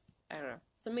that's, I don't know,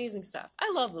 it's amazing stuff.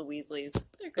 I love the Weasleys.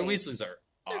 They're great. The Weasleys are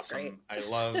awesome. Great. I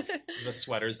love the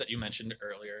sweaters that you mentioned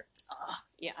earlier. Oh,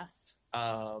 yes.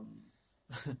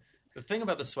 The thing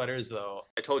about the sweaters, though,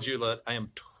 I told you that I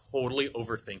am totally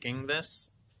overthinking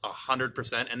this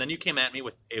 100%, and then you came at me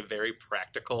with a very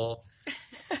practical,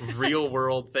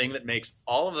 real-world thing that makes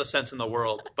all of the sense in the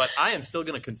world, but I am still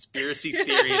going to conspiracy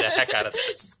theory the heck out of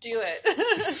this. Do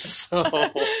it. So...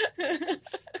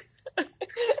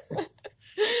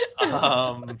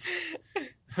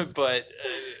 but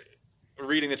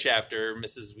reading the chapter,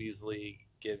 Mrs. Weasley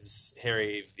gives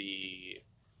Harry the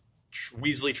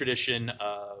Weasley tradition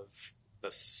of the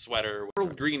sweater,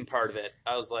 world green part of it.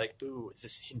 I was like, ooh, is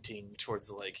this hinting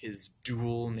towards like his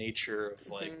dual nature of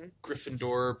like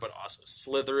Gryffindor, but also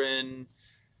Slytherin?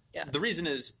 Yeah. The reason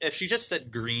is, if she just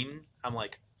said green, I'm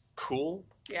like, cool.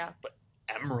 Yeah. But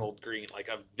emerald green, like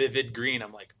a vivid green,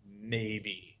 I'm like,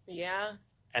 maybe. Yeah.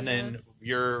 And then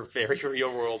your very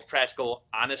real world, practical,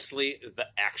 honestly, the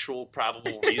actual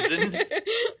probable reason.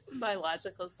 My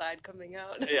logical side coming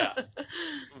out. Yeah.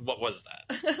 What was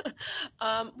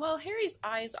that? Well, Harry's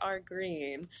eyes are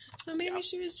green, so maybe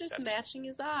she was just matching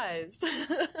his eyes.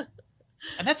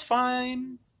 And that's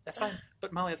fine. That's fine.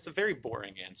 But Molly, that's a very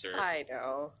boring answer. I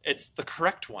know. It's the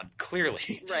correct one,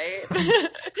 clearly. Right?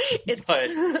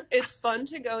 It's fun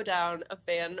to go down a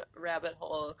fan rabbit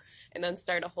hole and then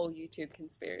start a whole YouTube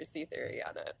conspiracy theory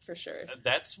on it, for sure.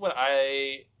 That's what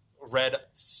I read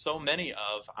so many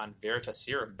of on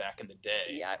Veritaserum back in the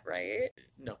day. Yeah, right?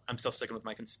 No, I'm still sticking with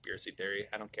my conspiracy theory.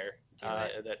 I don't care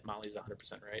that Molly's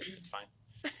 100% right. It's fine.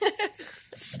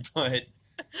 But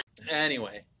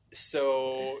anyway,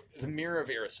 so the Mirror of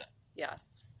Erised.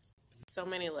 Yes. So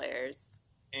many layers.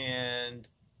 And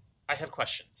I have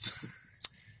questions.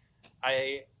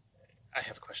 I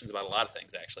have questions about a lot of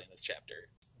things, actually, in this chapter.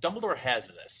 Dumbledore has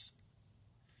this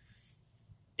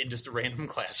in just a random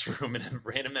classroom, in a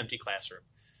random empty classroom.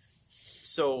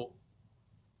 So,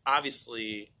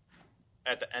 obviously,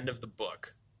 at the end of the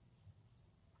book,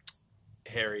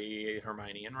 Harry,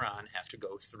 Hermione, and Ron have to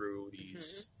go through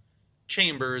these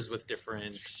chambers with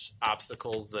different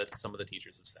obstacles that some of the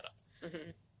teachers have set up.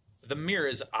 The mirror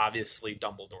is obviously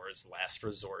Dumbledore's last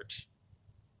resort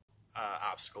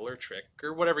obstacle or trick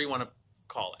or whatever you want to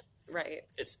call it. Right.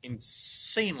 It's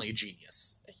insanely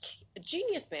genius. A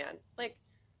genius, man. Like,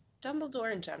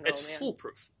 Dumbledore in general, it's man.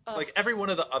 Foolproof. Like, every one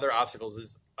of the other obstacles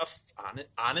is,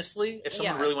 honestly, if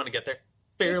someone really want to get there,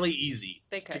 fairly easy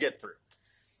to get through.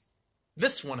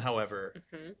 This one, however,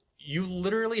 you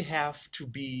literally have to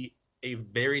be a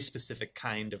very specific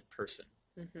kind of person.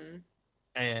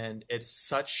 And it's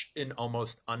such an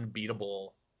almost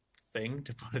unbeatable thing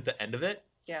to put at the end of it.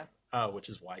 Yeah. Which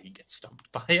is why he gets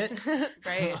stumped by it.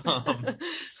 Right.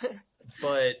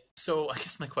 But so I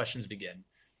guess my questions begin.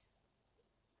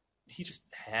 He just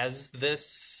has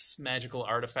this magical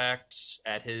artifact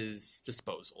at his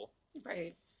disposal.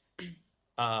 Right.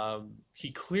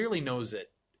 He clearly knows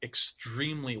it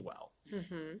extremely well.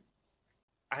 Mm-hmm.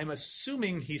 I'm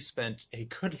assuming he spent a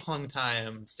good long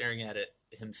time staring at it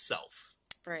himself.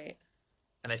 Right.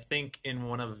 And I think in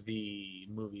one of the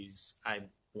movies, I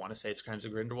want to say it's Crimes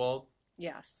of Grindelwald,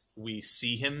 Yes. we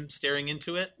see him staring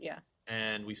into it. Yeah.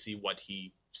 And we see what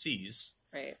he sees.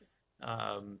 Right.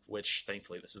 Which,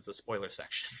 thankfully, this is the spoiler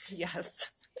section.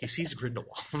 Yes. He sees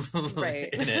Grindelwald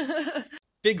Right. in it.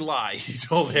 Big lie he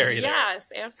told Harry there.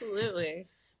 Yes, absolutely.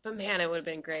 But man, it would have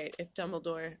been great if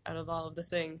Dumbledore, out of all of the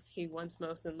things he wants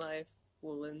most in life,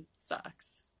 woolen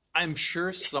socks. I'm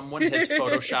sure someone has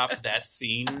photoshopped that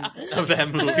scene of that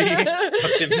movie of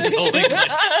him just holding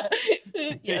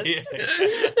Yes. Yeah.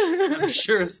 I'm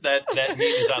sure that meme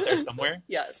is out there somewhere.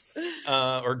 Yes.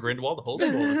 Or Grindelwald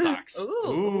holding woolen socks.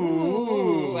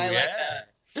 Ooh, I like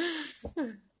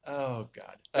that. Oh,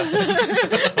 God.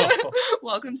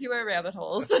 Welcome to our rabbit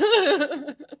holes.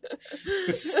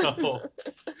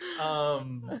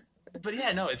 But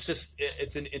yeah, no, it's just,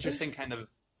 it's an interesting kind of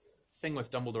thing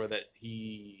with Dumbledore that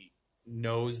he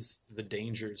knows the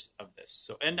dangers of this.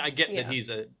 So, and I get that he's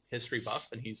a history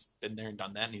buff and he's been there and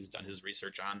done that and he's done his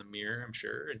research on the mirror, I'm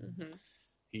sure. And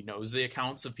he knows the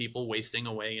accounts of people wasting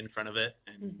away in front of it.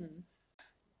 And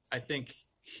I think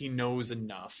he knows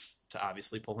enough to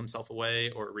obviously pull himself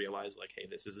away or realize like, hey,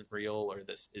 this isn't real or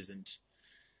this isn't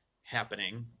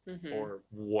happening or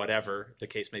whatever the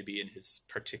case may be in his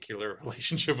particular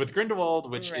relationship with Grindelwald,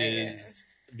 which is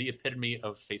the epitome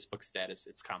of Facebook status.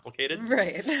 It's complicated.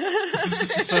 Right.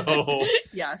 So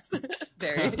yes,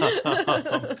 very.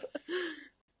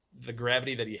 The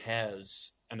gravity that he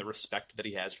has and the respect that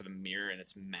he has for the mirror and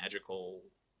its magical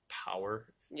power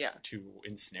to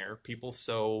ensnare people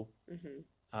so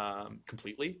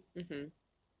completely.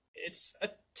 It's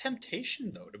a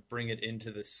temptation, though, to bring it into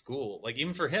the school. Like,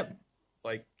 even for him.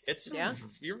 Like, it's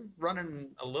you're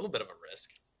running a little bit of a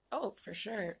risk. Oh, for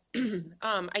sure.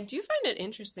 I do find it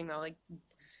interesting, though. Like,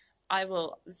 I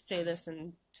will say this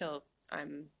until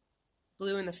I'm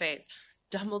blue in the face.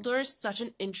 Dumbledore is such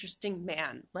an interesting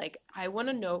man. Like, I want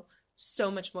to know so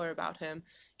much more about him.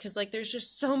 Because, like, there's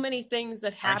just so many things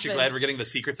that happen. Aren't you glad we're getting the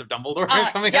secrets of Dumbledore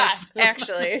coming out? Yes,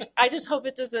 actually. I just hope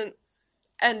it doesn't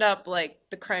end up like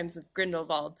the Crimes of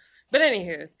Grindelwald. But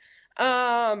anywho's,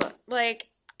 like,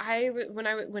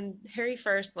 when Harry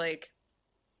first, like,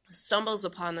 stumbles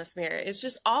upon this mirror, it's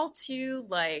just all too,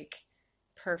 like,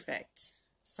 perfect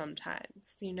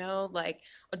sometimes, you know? Like,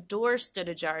 a door stood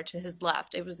ajar to his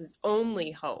left. It was his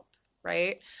only hope,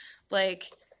 right? Like,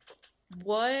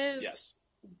 was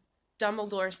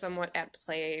Dumbledore somewhat at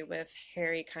play with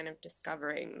Harry kind of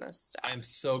discovering this stuff? I'm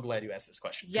so glad you asked this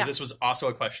question. Because this was also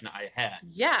a question I had.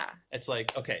 Yeah. It's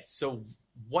like, okay, so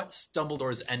what's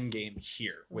Dumbledore's endgame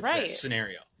here with this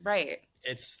scenario? Right.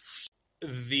 It's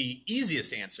the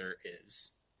easiest answer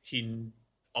is he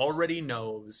already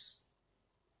knows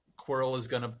Quirrell is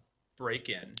going to break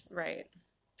in. Right.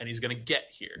 And he's going to get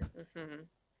here.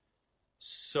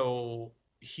 So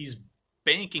he's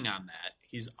banking on that.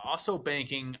 He's also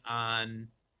banking on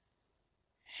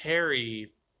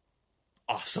Harry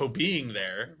also being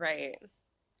there. Right.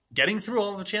 Getting through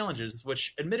all the challenges,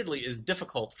 which admittedly is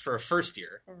difficult for a first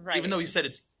year. Right. Even though you said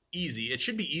it's easy. It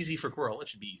should be easy for Quirrell. It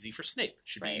should be easy for Snape. It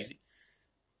should be easy.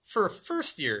 For a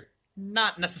first year,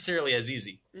 not necessarily as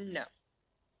easy. No.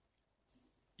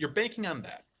 You're banking on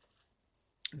that.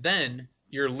 Then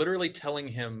you're literally telling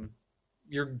him,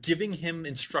 you're giving him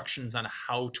instructions on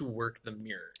how to work the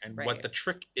mirror and what the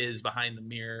trick is behind the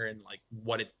mirror and like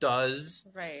what it does.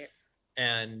 Right.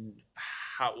 And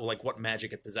how, like, what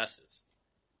magic it possesses.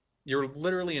 You're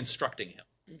literally instructing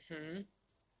him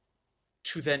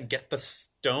to then get the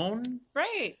stone.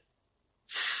 Right.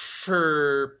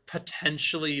 For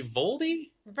potentially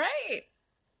Voldy. Right.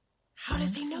 How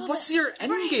does he know? What's your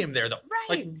end game there, though? Right.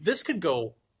 Like, this could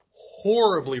go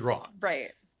horribly wrong. Right.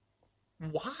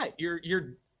 Why?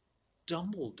 You're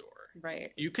Dumbledore.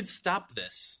 Right. You could stop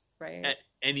this at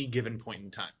any given point in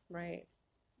time. Right.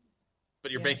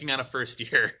 But you're banking on a first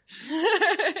year.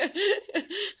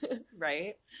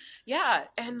 Right. Yeah.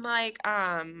 And like,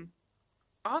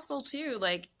 also too,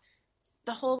 like,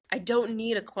 the whole, I don't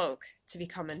need a cloak to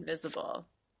become invisible.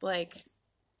 Like,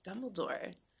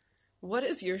 Dumbledore, what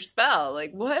is your spell?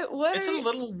 Like, what it's a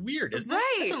little weird, isn't it?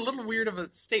 It's a little weird of a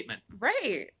statement.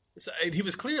 Right. So, he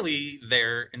was clearly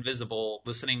there, invisible,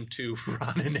 listening to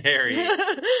Ron and Harry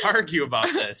argue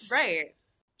about this. Right.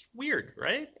 weird,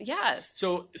 right? Yes.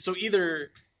 So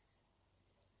either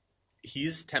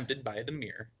he's tempted by the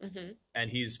mirror, Mm-hmm. and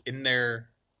he's in there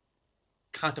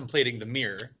contemplating the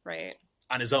mirror Right.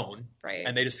 on his own, Right.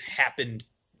 and they just happened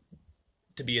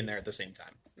to be in there at the same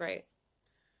time. Right.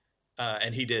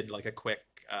 And he did like a quick,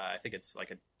 I think it's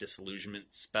like a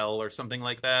disillusionment spell or something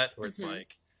like that, where it's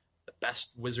like the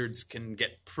best wizards can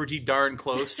get pretty darn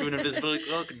close to an invisibility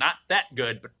cloak. Not that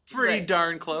good, but pretty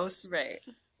darn close. Right.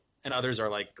 And others are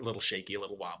like a little shaky, a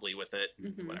little wobbly with it,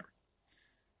 whatever.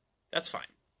 That's fine.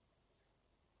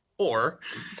 Or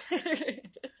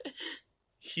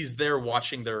he's there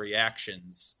watching their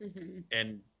reactions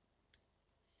and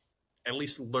at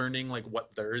least learning like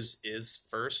what theirs is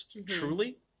first,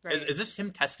 truly. Right. Is this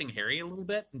him testing Harry a little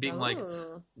bit and being like,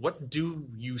 Ooh. what do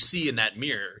you see in that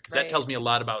mirror? Because that tells me a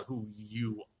lot about who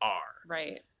you are.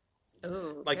 Right.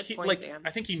 Ooh, Like good point, Dan. I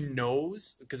think he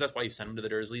knows, because that's why he sent him to the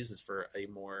Dursleys, is for a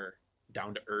more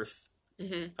down to earth,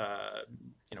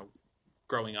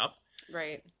 growing up.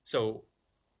 Right. So,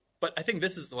 but I think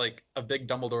this is like a big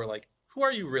Dumbledore. Like, who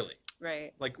are you really?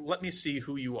 Right. Like, let me see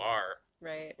who you are.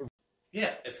 Right.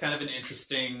 Yeah, it's kind of an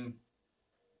interesting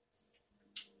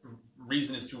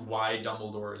reason as to why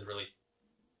Dumbledore is really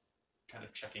kind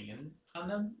of checking in on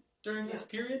them during this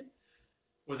period.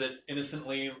 Was it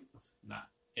innocently, not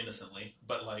innocently,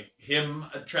 but like him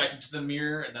attracted to the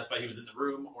mirror and that's why he was in the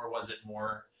room, or was it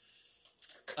more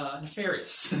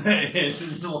nefarious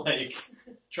in like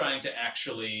trying to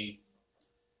actually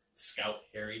scout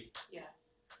Harry? Yeah.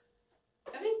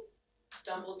 I think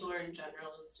Dumbledore in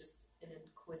general is just an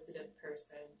inquisitive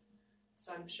person.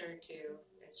 So I'm sure too,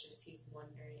 it's just he's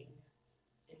wondering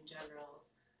in general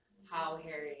how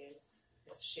Harry is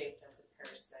shaped as a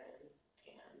person,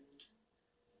 and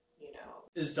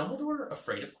Is Dumbledore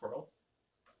afraid of Quirrell?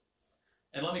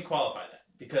 And let me qualify that,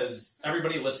 because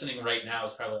everybody listening right now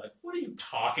is probably like, what are you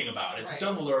talking about? It's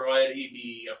Dumbledore, why would he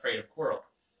be afraid of Quirrell?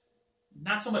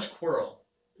 Not so much Quirrell,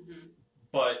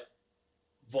 but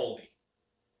Voldy.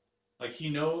 Like, he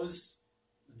knows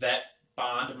that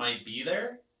bond might be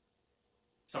there,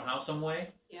 somehow, some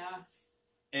way. Yeah.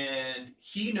 And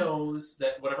he knows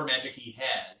that whatever magic he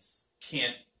has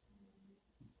can't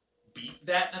beat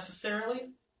that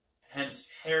necessarily.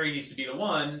 Hence, Harry needs to be the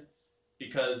one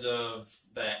because of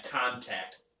that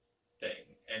contact thing.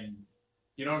 And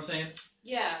you know what I'm saying?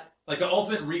 Yeah. Like, the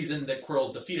ultimate reason that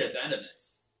Quirrell's defeated at the end of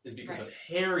this is because of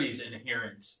Harry's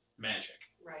inherent magic.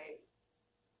 Right.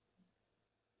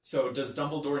 So does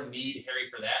Dumbledore need Harry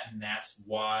for that? And that's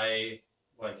why,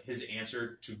 like, his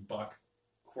answer to Buck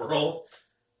Quirrell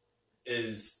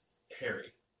is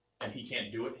Harry. And he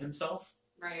can't do it himself?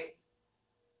 Right.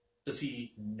 Does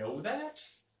he know that?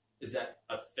 Is that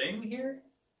a thing here?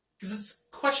 Because it's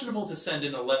questionable to send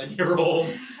an 11-year-old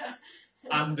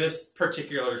on this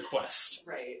particular quest.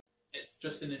 Right. It's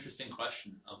just an interesting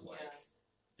question of, like,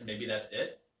 and maybe that's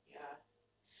it? Yeah.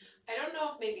 I don't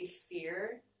know if maybe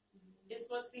fear is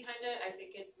what's behind it. I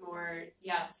think it's more,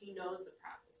 yes, he knows the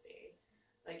prophecy.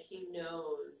 Like, he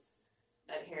knows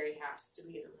that Harry has to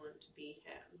be the one to beat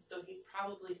him. So he's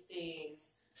probably seeing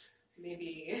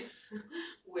maybe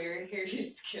where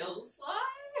Harry's skills lie.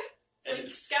 Like,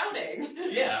 scouting.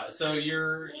 Yeah, so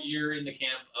you're in the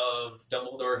camp of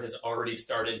Dumbledore has already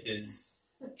started his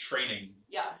training.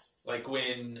 Yes. Like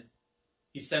when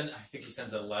I think he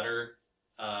sends a letter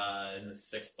in the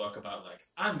 6th book about like,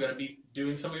 I'm going to be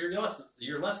doing some of your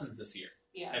lessons this year.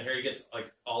 Yeah. And Harry gets like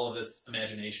all of this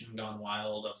imagination gone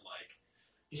wild of like,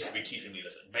 he's going to be teaching me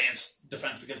this advanced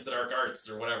defense against the dark arts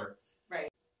or whatever. Right.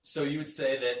 So you would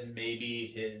say that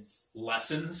maybe his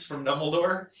lessons from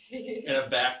Dumbledore in a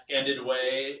back-ended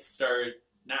way start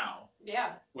now.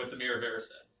 Yeah. With the Mirror of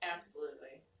Erised.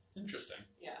 Absolutely. Interesting.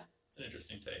 Yeah. It's an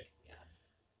interesting take. Yeah.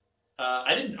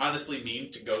 I didn't honestly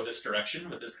mean to go this direction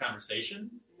with this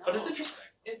conversation, but it's interesting.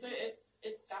 It's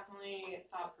definitely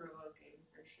thought-provoking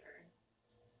for sure.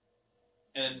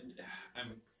 And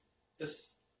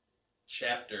this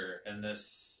chapter and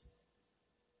this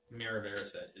Mirror of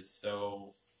Erised is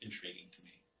so intriguing to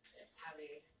me. It's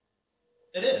heavy.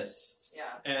 It is.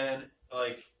 Yeah. And,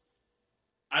 like,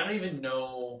 I don't even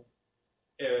know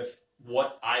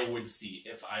what I would see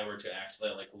if I were to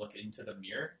actually, like, look into the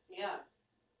mirror. Yeah.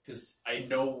 Because I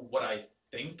know what I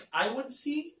think I would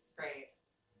see. Right.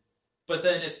 But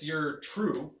then it's your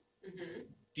true,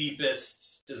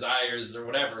 deepest desires or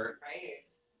whatever. Right.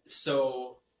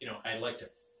 So, I like to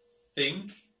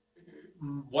think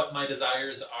what my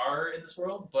desires are in this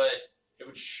world, but it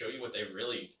would show you what they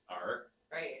really are.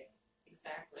 Right.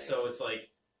 Exactly. So it's like,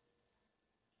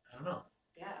 I don't know.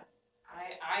 Yeah.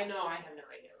 I know I have no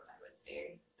idea what I would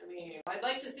see. I mean, I'd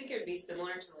like to think it would be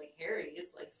similar to like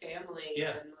Harry's, like family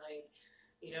and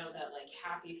that like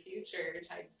happy future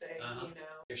type thing, you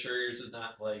know. You're sure yours is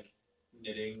not like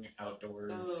knitting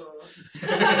outdoors?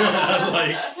 Oh.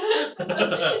 Like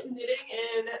knitting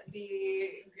in the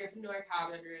Gryffindor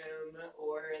common room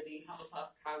or the Hufflepuff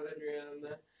common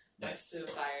room next to a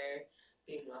fire,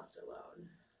 being left alone.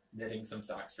 knitting some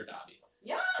socks for Dobby.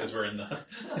 Yeah. Because we're in the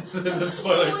the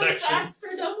spoiler section. Socks for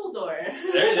Dumbledore.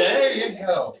 There you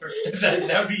go.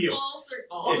 That would be you. Full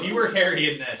circle. If you were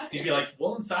Harry in this, you'd be like,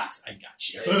 woolen socks? I got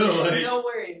you. Like, no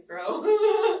worries, bro.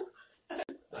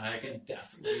 I can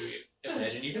definitely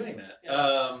imagine you doing that.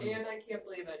 Yes. And I can't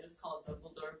believe I just called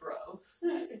Dumbledore bro.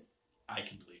 I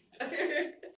can believe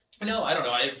it. No, I don't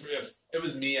know. If it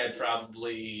was me, I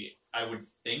would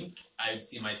think I'd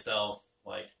see myself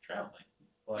like traveling,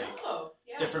 like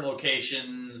different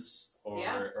locations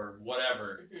or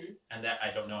whatever, and that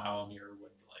I don't know how a mirror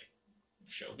would like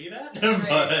show me that,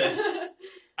 but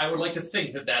I would like to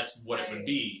think that that's what it would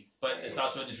be. But it's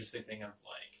also an interesting thing of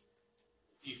like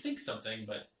you think something,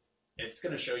 but it's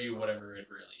going to show you whatever it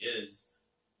really is,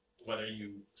 whether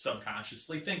you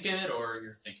subconsciously think it or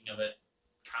you're thinking of it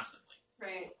constantly.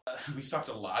 Right. We've talked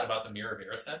a lot about the Mirror of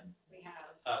Erised. We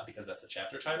have. Because that's a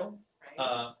chapter title.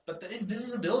 Right. But the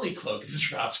invisibility cloak is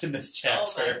dropped in this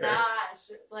chapter. Oh my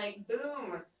gosh. Like,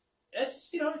 boom.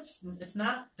 It's, it's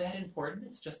not that important.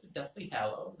 It's just a Deathly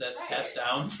Hallow that's passed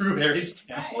down through Harry's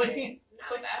family. Right.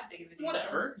 It's not like, that big of a deal.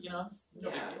 whatever, it's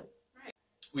no big deal. Right.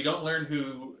 We don't learn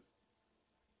who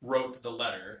wrote the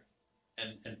letter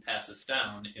and pass this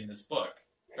down in this book,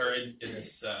 or in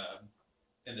this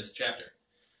chapter.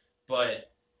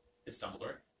 But it's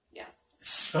Dumbledore. Yes.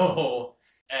 So,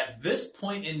 at this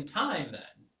point in time,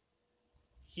 then,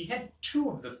 he had 2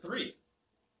 of the 3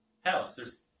 Hallows.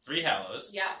 There's 3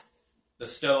 Hallows. Yes. The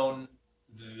stone,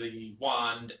 the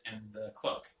wand, and the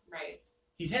cloak. Right.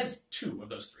 He has 2 of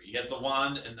those 3. He has the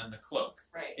wand and then the cloak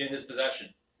in his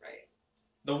possession. Right.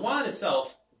 The wand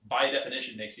itself, by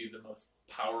definition, makes you the most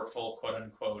powerful,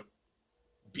 quote-unquote,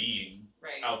 being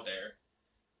out there.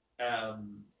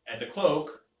 And the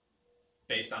cloak,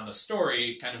 based on the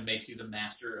story, kind of makes you the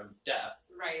master of death.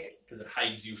 Right. Because it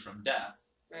hides you from death.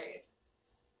 Right.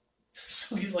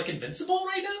 So he's like invincible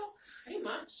right now? Pretty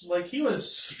much. Like he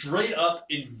was straight up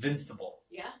invincible.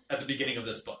 Yeah. At the beginning of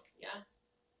this book. Yeah.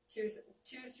 2,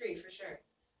 3 for sure.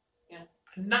 Yeah.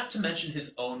 Not to mention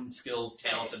his own skills,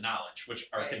 talents, and knowledge, which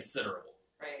are considerable.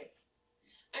 Right.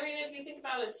 I mean, if you think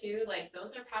about it too, like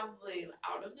those are probably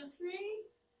out of the 3.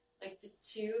 Like, the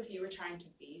 2, if you were trying to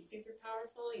be super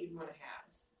powerful, you'd want to have.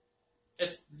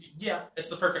 It's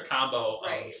the perfect combo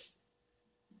of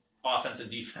offense and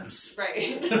defense.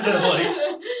 Right.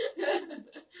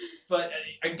 But,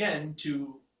 again,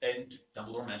 and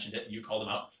Dumbledore mentioned it, and you called him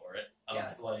out for it,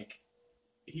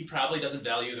 he probably doesn't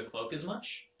value the cloak as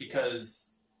much,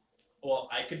 because,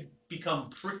 I could become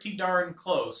pretty darn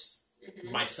close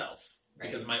myself,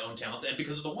 because of my own talents, and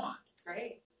because of the wand.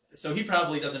 Right. So he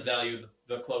probably doesn't value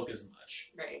the cloak as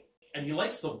much. Right. And he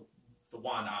likes the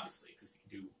wand, obviously, because he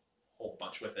can do a whole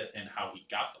bunch with it, and how he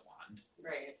got the wand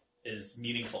is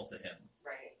meaningful to him.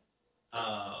 Right.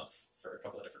 For a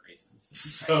couple of different reasons.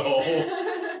 So,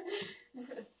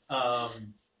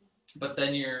 but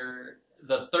then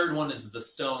the third one is the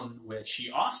stone, which he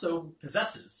also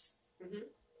possesses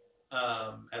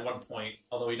at one point,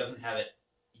 although he doesn't have it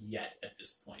yet at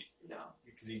this point. No.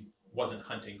 Because he wasn't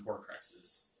hunting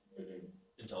Horcruxes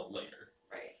until later.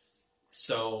 Right.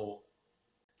 So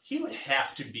he would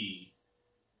have to be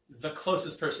the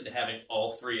closest person to having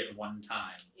all 3 at one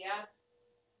time. Yeah.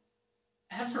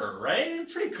 Ever, right? I'm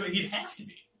pretty clear he'd have to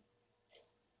be.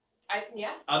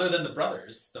 Yeah. Other than the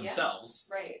brothers themselves.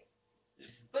 Yeah. Right.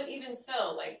 But even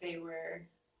still, like, they were...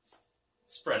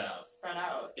 Spread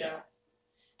out. Yeah.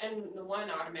 And the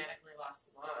one automatically lost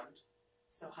the wand.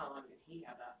 So how long did he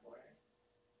have that for?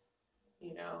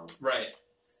 Right.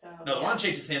 So, no, the wand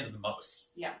changes hands the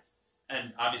most. Yes.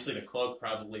 And obviously the cloak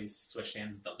probably switched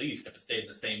hands the least if it stayed in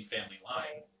the same family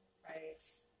line. Right.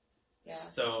 Yeah.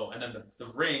 So, and then the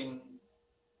ring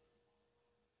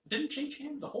didn't change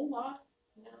hands a whole lot.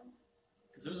 No.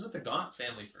 Because it was with the Gaunt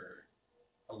family for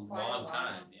a long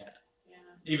time. Yeah.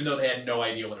 Yeah. Even though they had no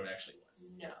idea what it actually was.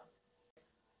 No.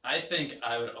 I think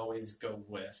I would always go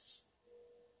with...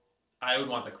 I would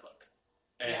want the cloak.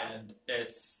 And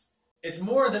it's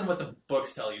more than what the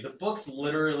books tell you. The books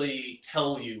literally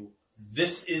tell you,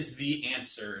 this is the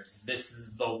answer. This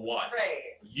is the one.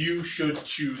 Right. You should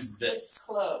choose this.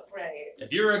 The cloak, right.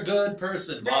 If you're a good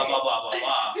person, blah, blah, blah, blah,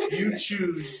 blah, you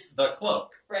choose the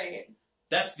cloak. Right.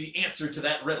 That's the answer to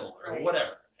that riddle, or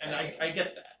whatever. And I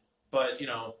get that. But,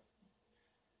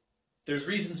 there's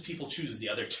reasons people choose the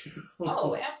other 2.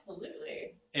 Oh,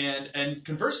 absolutely. And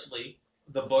conversely,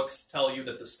 the books tell you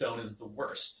that the stone is the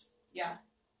worst. Yeah.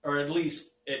 Or at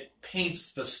least it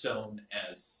paints the stone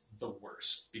as the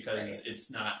worst because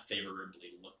it's not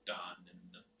favorably looked on in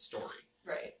the story.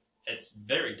 Right. It's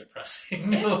very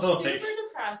depressing. It's super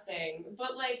depressing,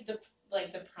 but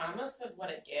the promise of what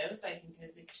it gives, I think,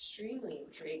 is extremely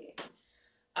intriguing.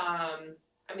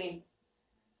 I mean,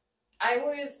 I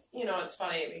always, it's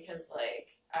funny because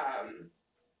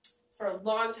for a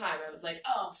long time I was like,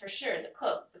 oh, for sure, the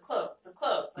cloak.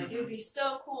 Like, it would be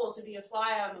so cool to be a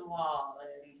fly on the wall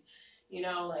and,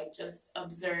 just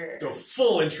observe. Go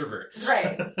full introvert.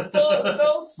 Right.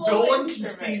 Go full No one introvert. can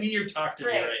see me or talk to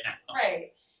me right now.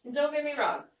 Right. And don't get me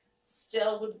wrong,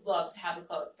 still would love to have a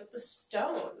cloak, but the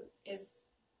stone is...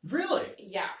 Really?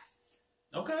 Yes.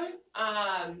 Okay.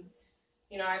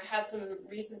 I've had some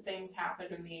recent things happen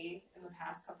to me in the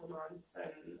past couple months,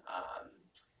 and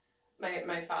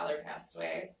my father passed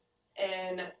away,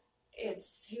 and it's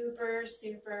super,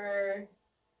 super...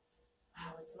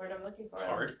 what's the word I'm looking for?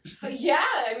 Hard. Yeah,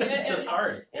 I mean... it's just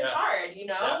hard. It's hard,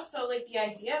 Yeah. So, the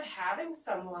idea of having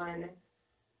someone...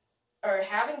 or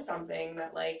having something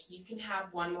that, you can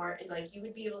have one more... you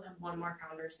would be able to have one more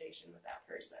conversation with that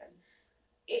person.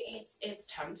 It's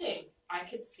tempting. I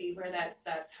could see where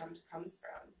that tempt comes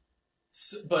from.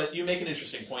 So, but you make an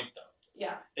interesting point, though.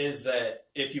 Yeah. Is that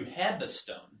if you had the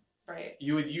stone, right,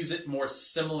 you would use it more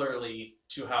similarly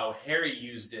to how Harry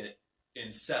used it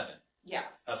in 7.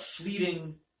 Yes. A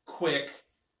fleeting, quick,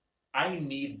 I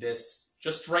need this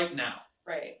just right now.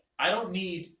 Right. I don't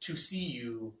need to see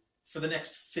you for the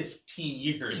next 15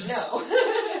 years. No.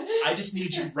 I just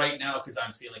need you right now because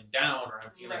I'm feeling down, or I'm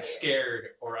feeling scared,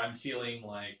 or I'm feeling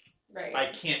like I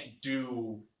can't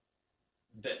do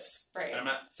this. Right. I'm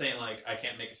not saying I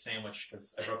can't make a sandwich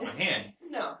because I broke my hand.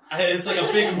 No. It's like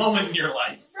a big moment in your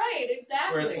life. Right,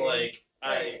 exactly. Where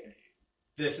it's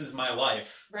this is my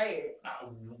life. Right.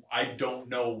 I don't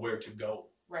know where to go.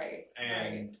 Right.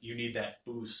 And you need that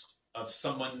boost of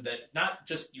someone that not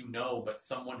just but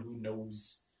someone who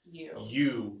knows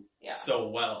you so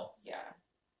well. Yeah.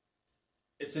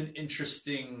 It's an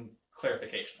interesting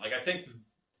clarification. I think,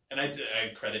 and I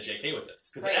credit JK with this,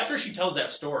 because after she tells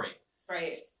that story,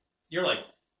 you're like,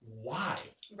 why?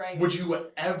 Right. Would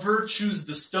you ever choose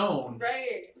the stone?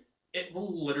 Right. It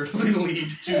will literally lead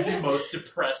to the most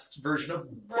depressed version of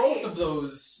both of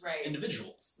those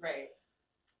individuals. Right.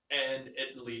 And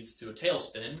it leads to a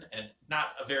tailspin and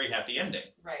not a very happy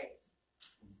ending. Right.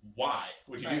 Why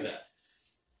would you do that?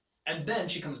 And then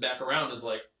she comes back around and is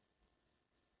like,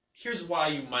 here's why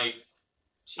you might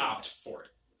opt for it.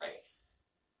 Right.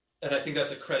 And I think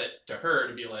that's a credit to her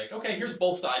to be like, okay, here's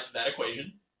both sides of that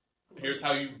equation. Here's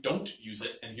how you don't use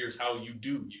it, and here's how you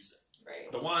do use it.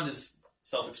 Right. The wand is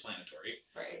self-explanatory.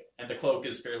 Right. And the cloak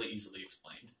is fairly easily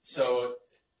explained. So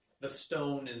the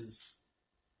stone is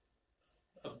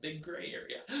a big gray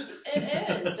area. It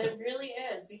is. It really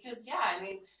is. Because,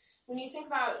 when you think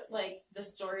about, the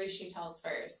story she tells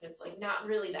first, it's, not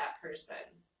really that person.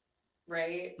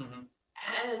 Right? Mm-hmm.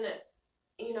 And,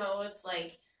 it's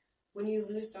when you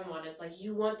lose someone, it's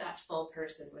you want that full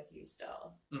person with you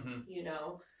still. Mm-hmm.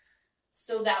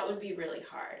 So that would be really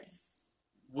hard.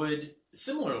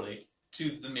 Similarly to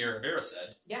the Mirror of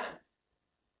Erised. Yeah.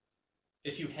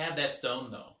 If you have that stone,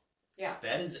 though, yeah,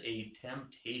 that is a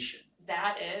temptation.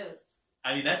 That is.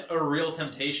 I mean, that's a real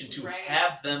temptation to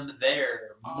have them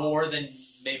there more than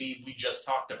maybe we just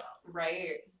talked about.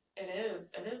 Right. It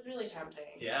is. It is really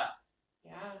tempting. Yeah.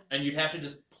 Yeah. And you'd have to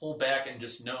just pull back and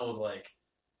just know,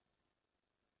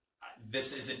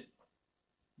 this isn't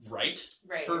right.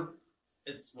 Right.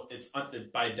 It's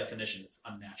by definition, it's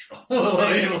unnatural.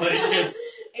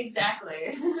 It's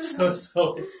exactly. So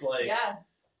it's yeah.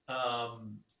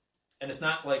 And it's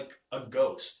not like a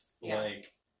ghost,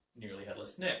 like Nearly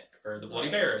Headless Nick or the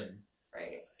Bloody Baron.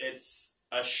 Right. It's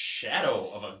a shadow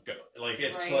of a ghost.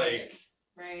 It's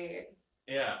right.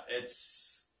 Yeah,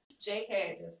 it's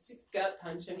JK just gut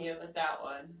punching you with that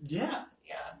one. Yeah.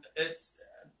 Yeah.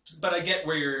 But I get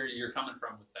where you're coming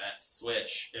from with that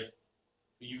switch. If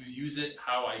you use it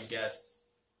how I guess,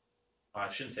 I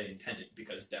shouldn't say intended,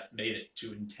 because Death made it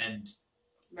to intend.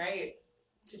 Right.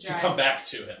 To come back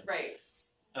to him. Right.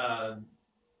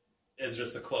 It's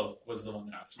just the cloak was the one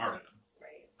that outsmarted him.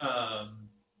 Right.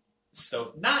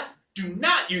 So do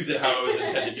not use it how it was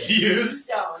intended to be used.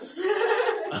 Don't.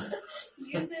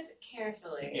 Use it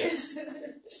carefully. Yes.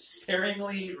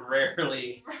 Sparingly,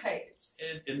 rarely. Right.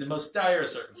 In the most dire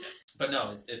circumstances. But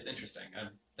no, it's interesting.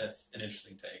 That's an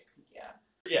interesting take. Yeah.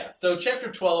 Yeah, so chapter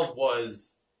 12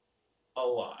 was a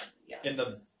lot. Yeah. In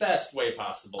the best way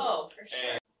possible. Oh, for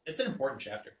sure. And it's an important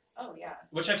chapter. Oh, yeah.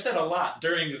 Which I've said a lot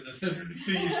during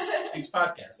these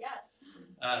podcasts. Yeah.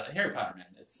 Harry Potter, man,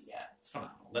 it's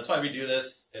phenomenal. That's why we do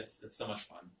this. It's so much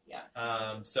fun. Yes.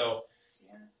 So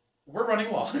we're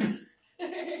running long.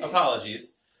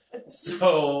 Apologies.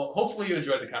 So hopefully you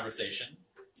enjoyed the conversation.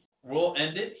 We'll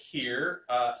end it here.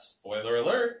 Spoiler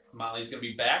alert, Molly's going to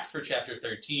be back for Chapter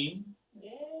 13.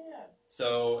 Yeah.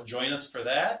 So join us for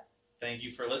that. Thank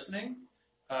you for listening.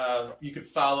 You could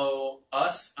follow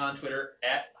us on Twitter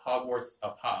at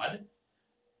HogwartsApod.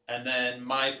 And then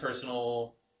my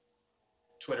personal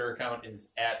Twitter account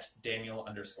is at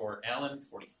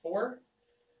Daniel_Allen44.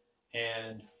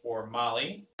 And for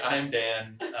Molly, I'm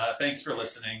Dan. Thanks for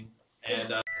listening.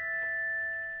 And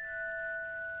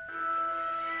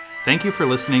thank you for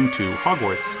listening to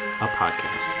Hogwarts, a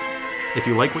podcast. If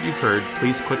you like what you've heard,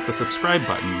 please click the subscribe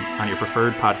button on your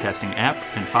preferred podcasting app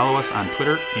and follow us on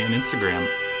Twitter and Instagram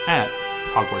at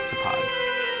HogwartsApod.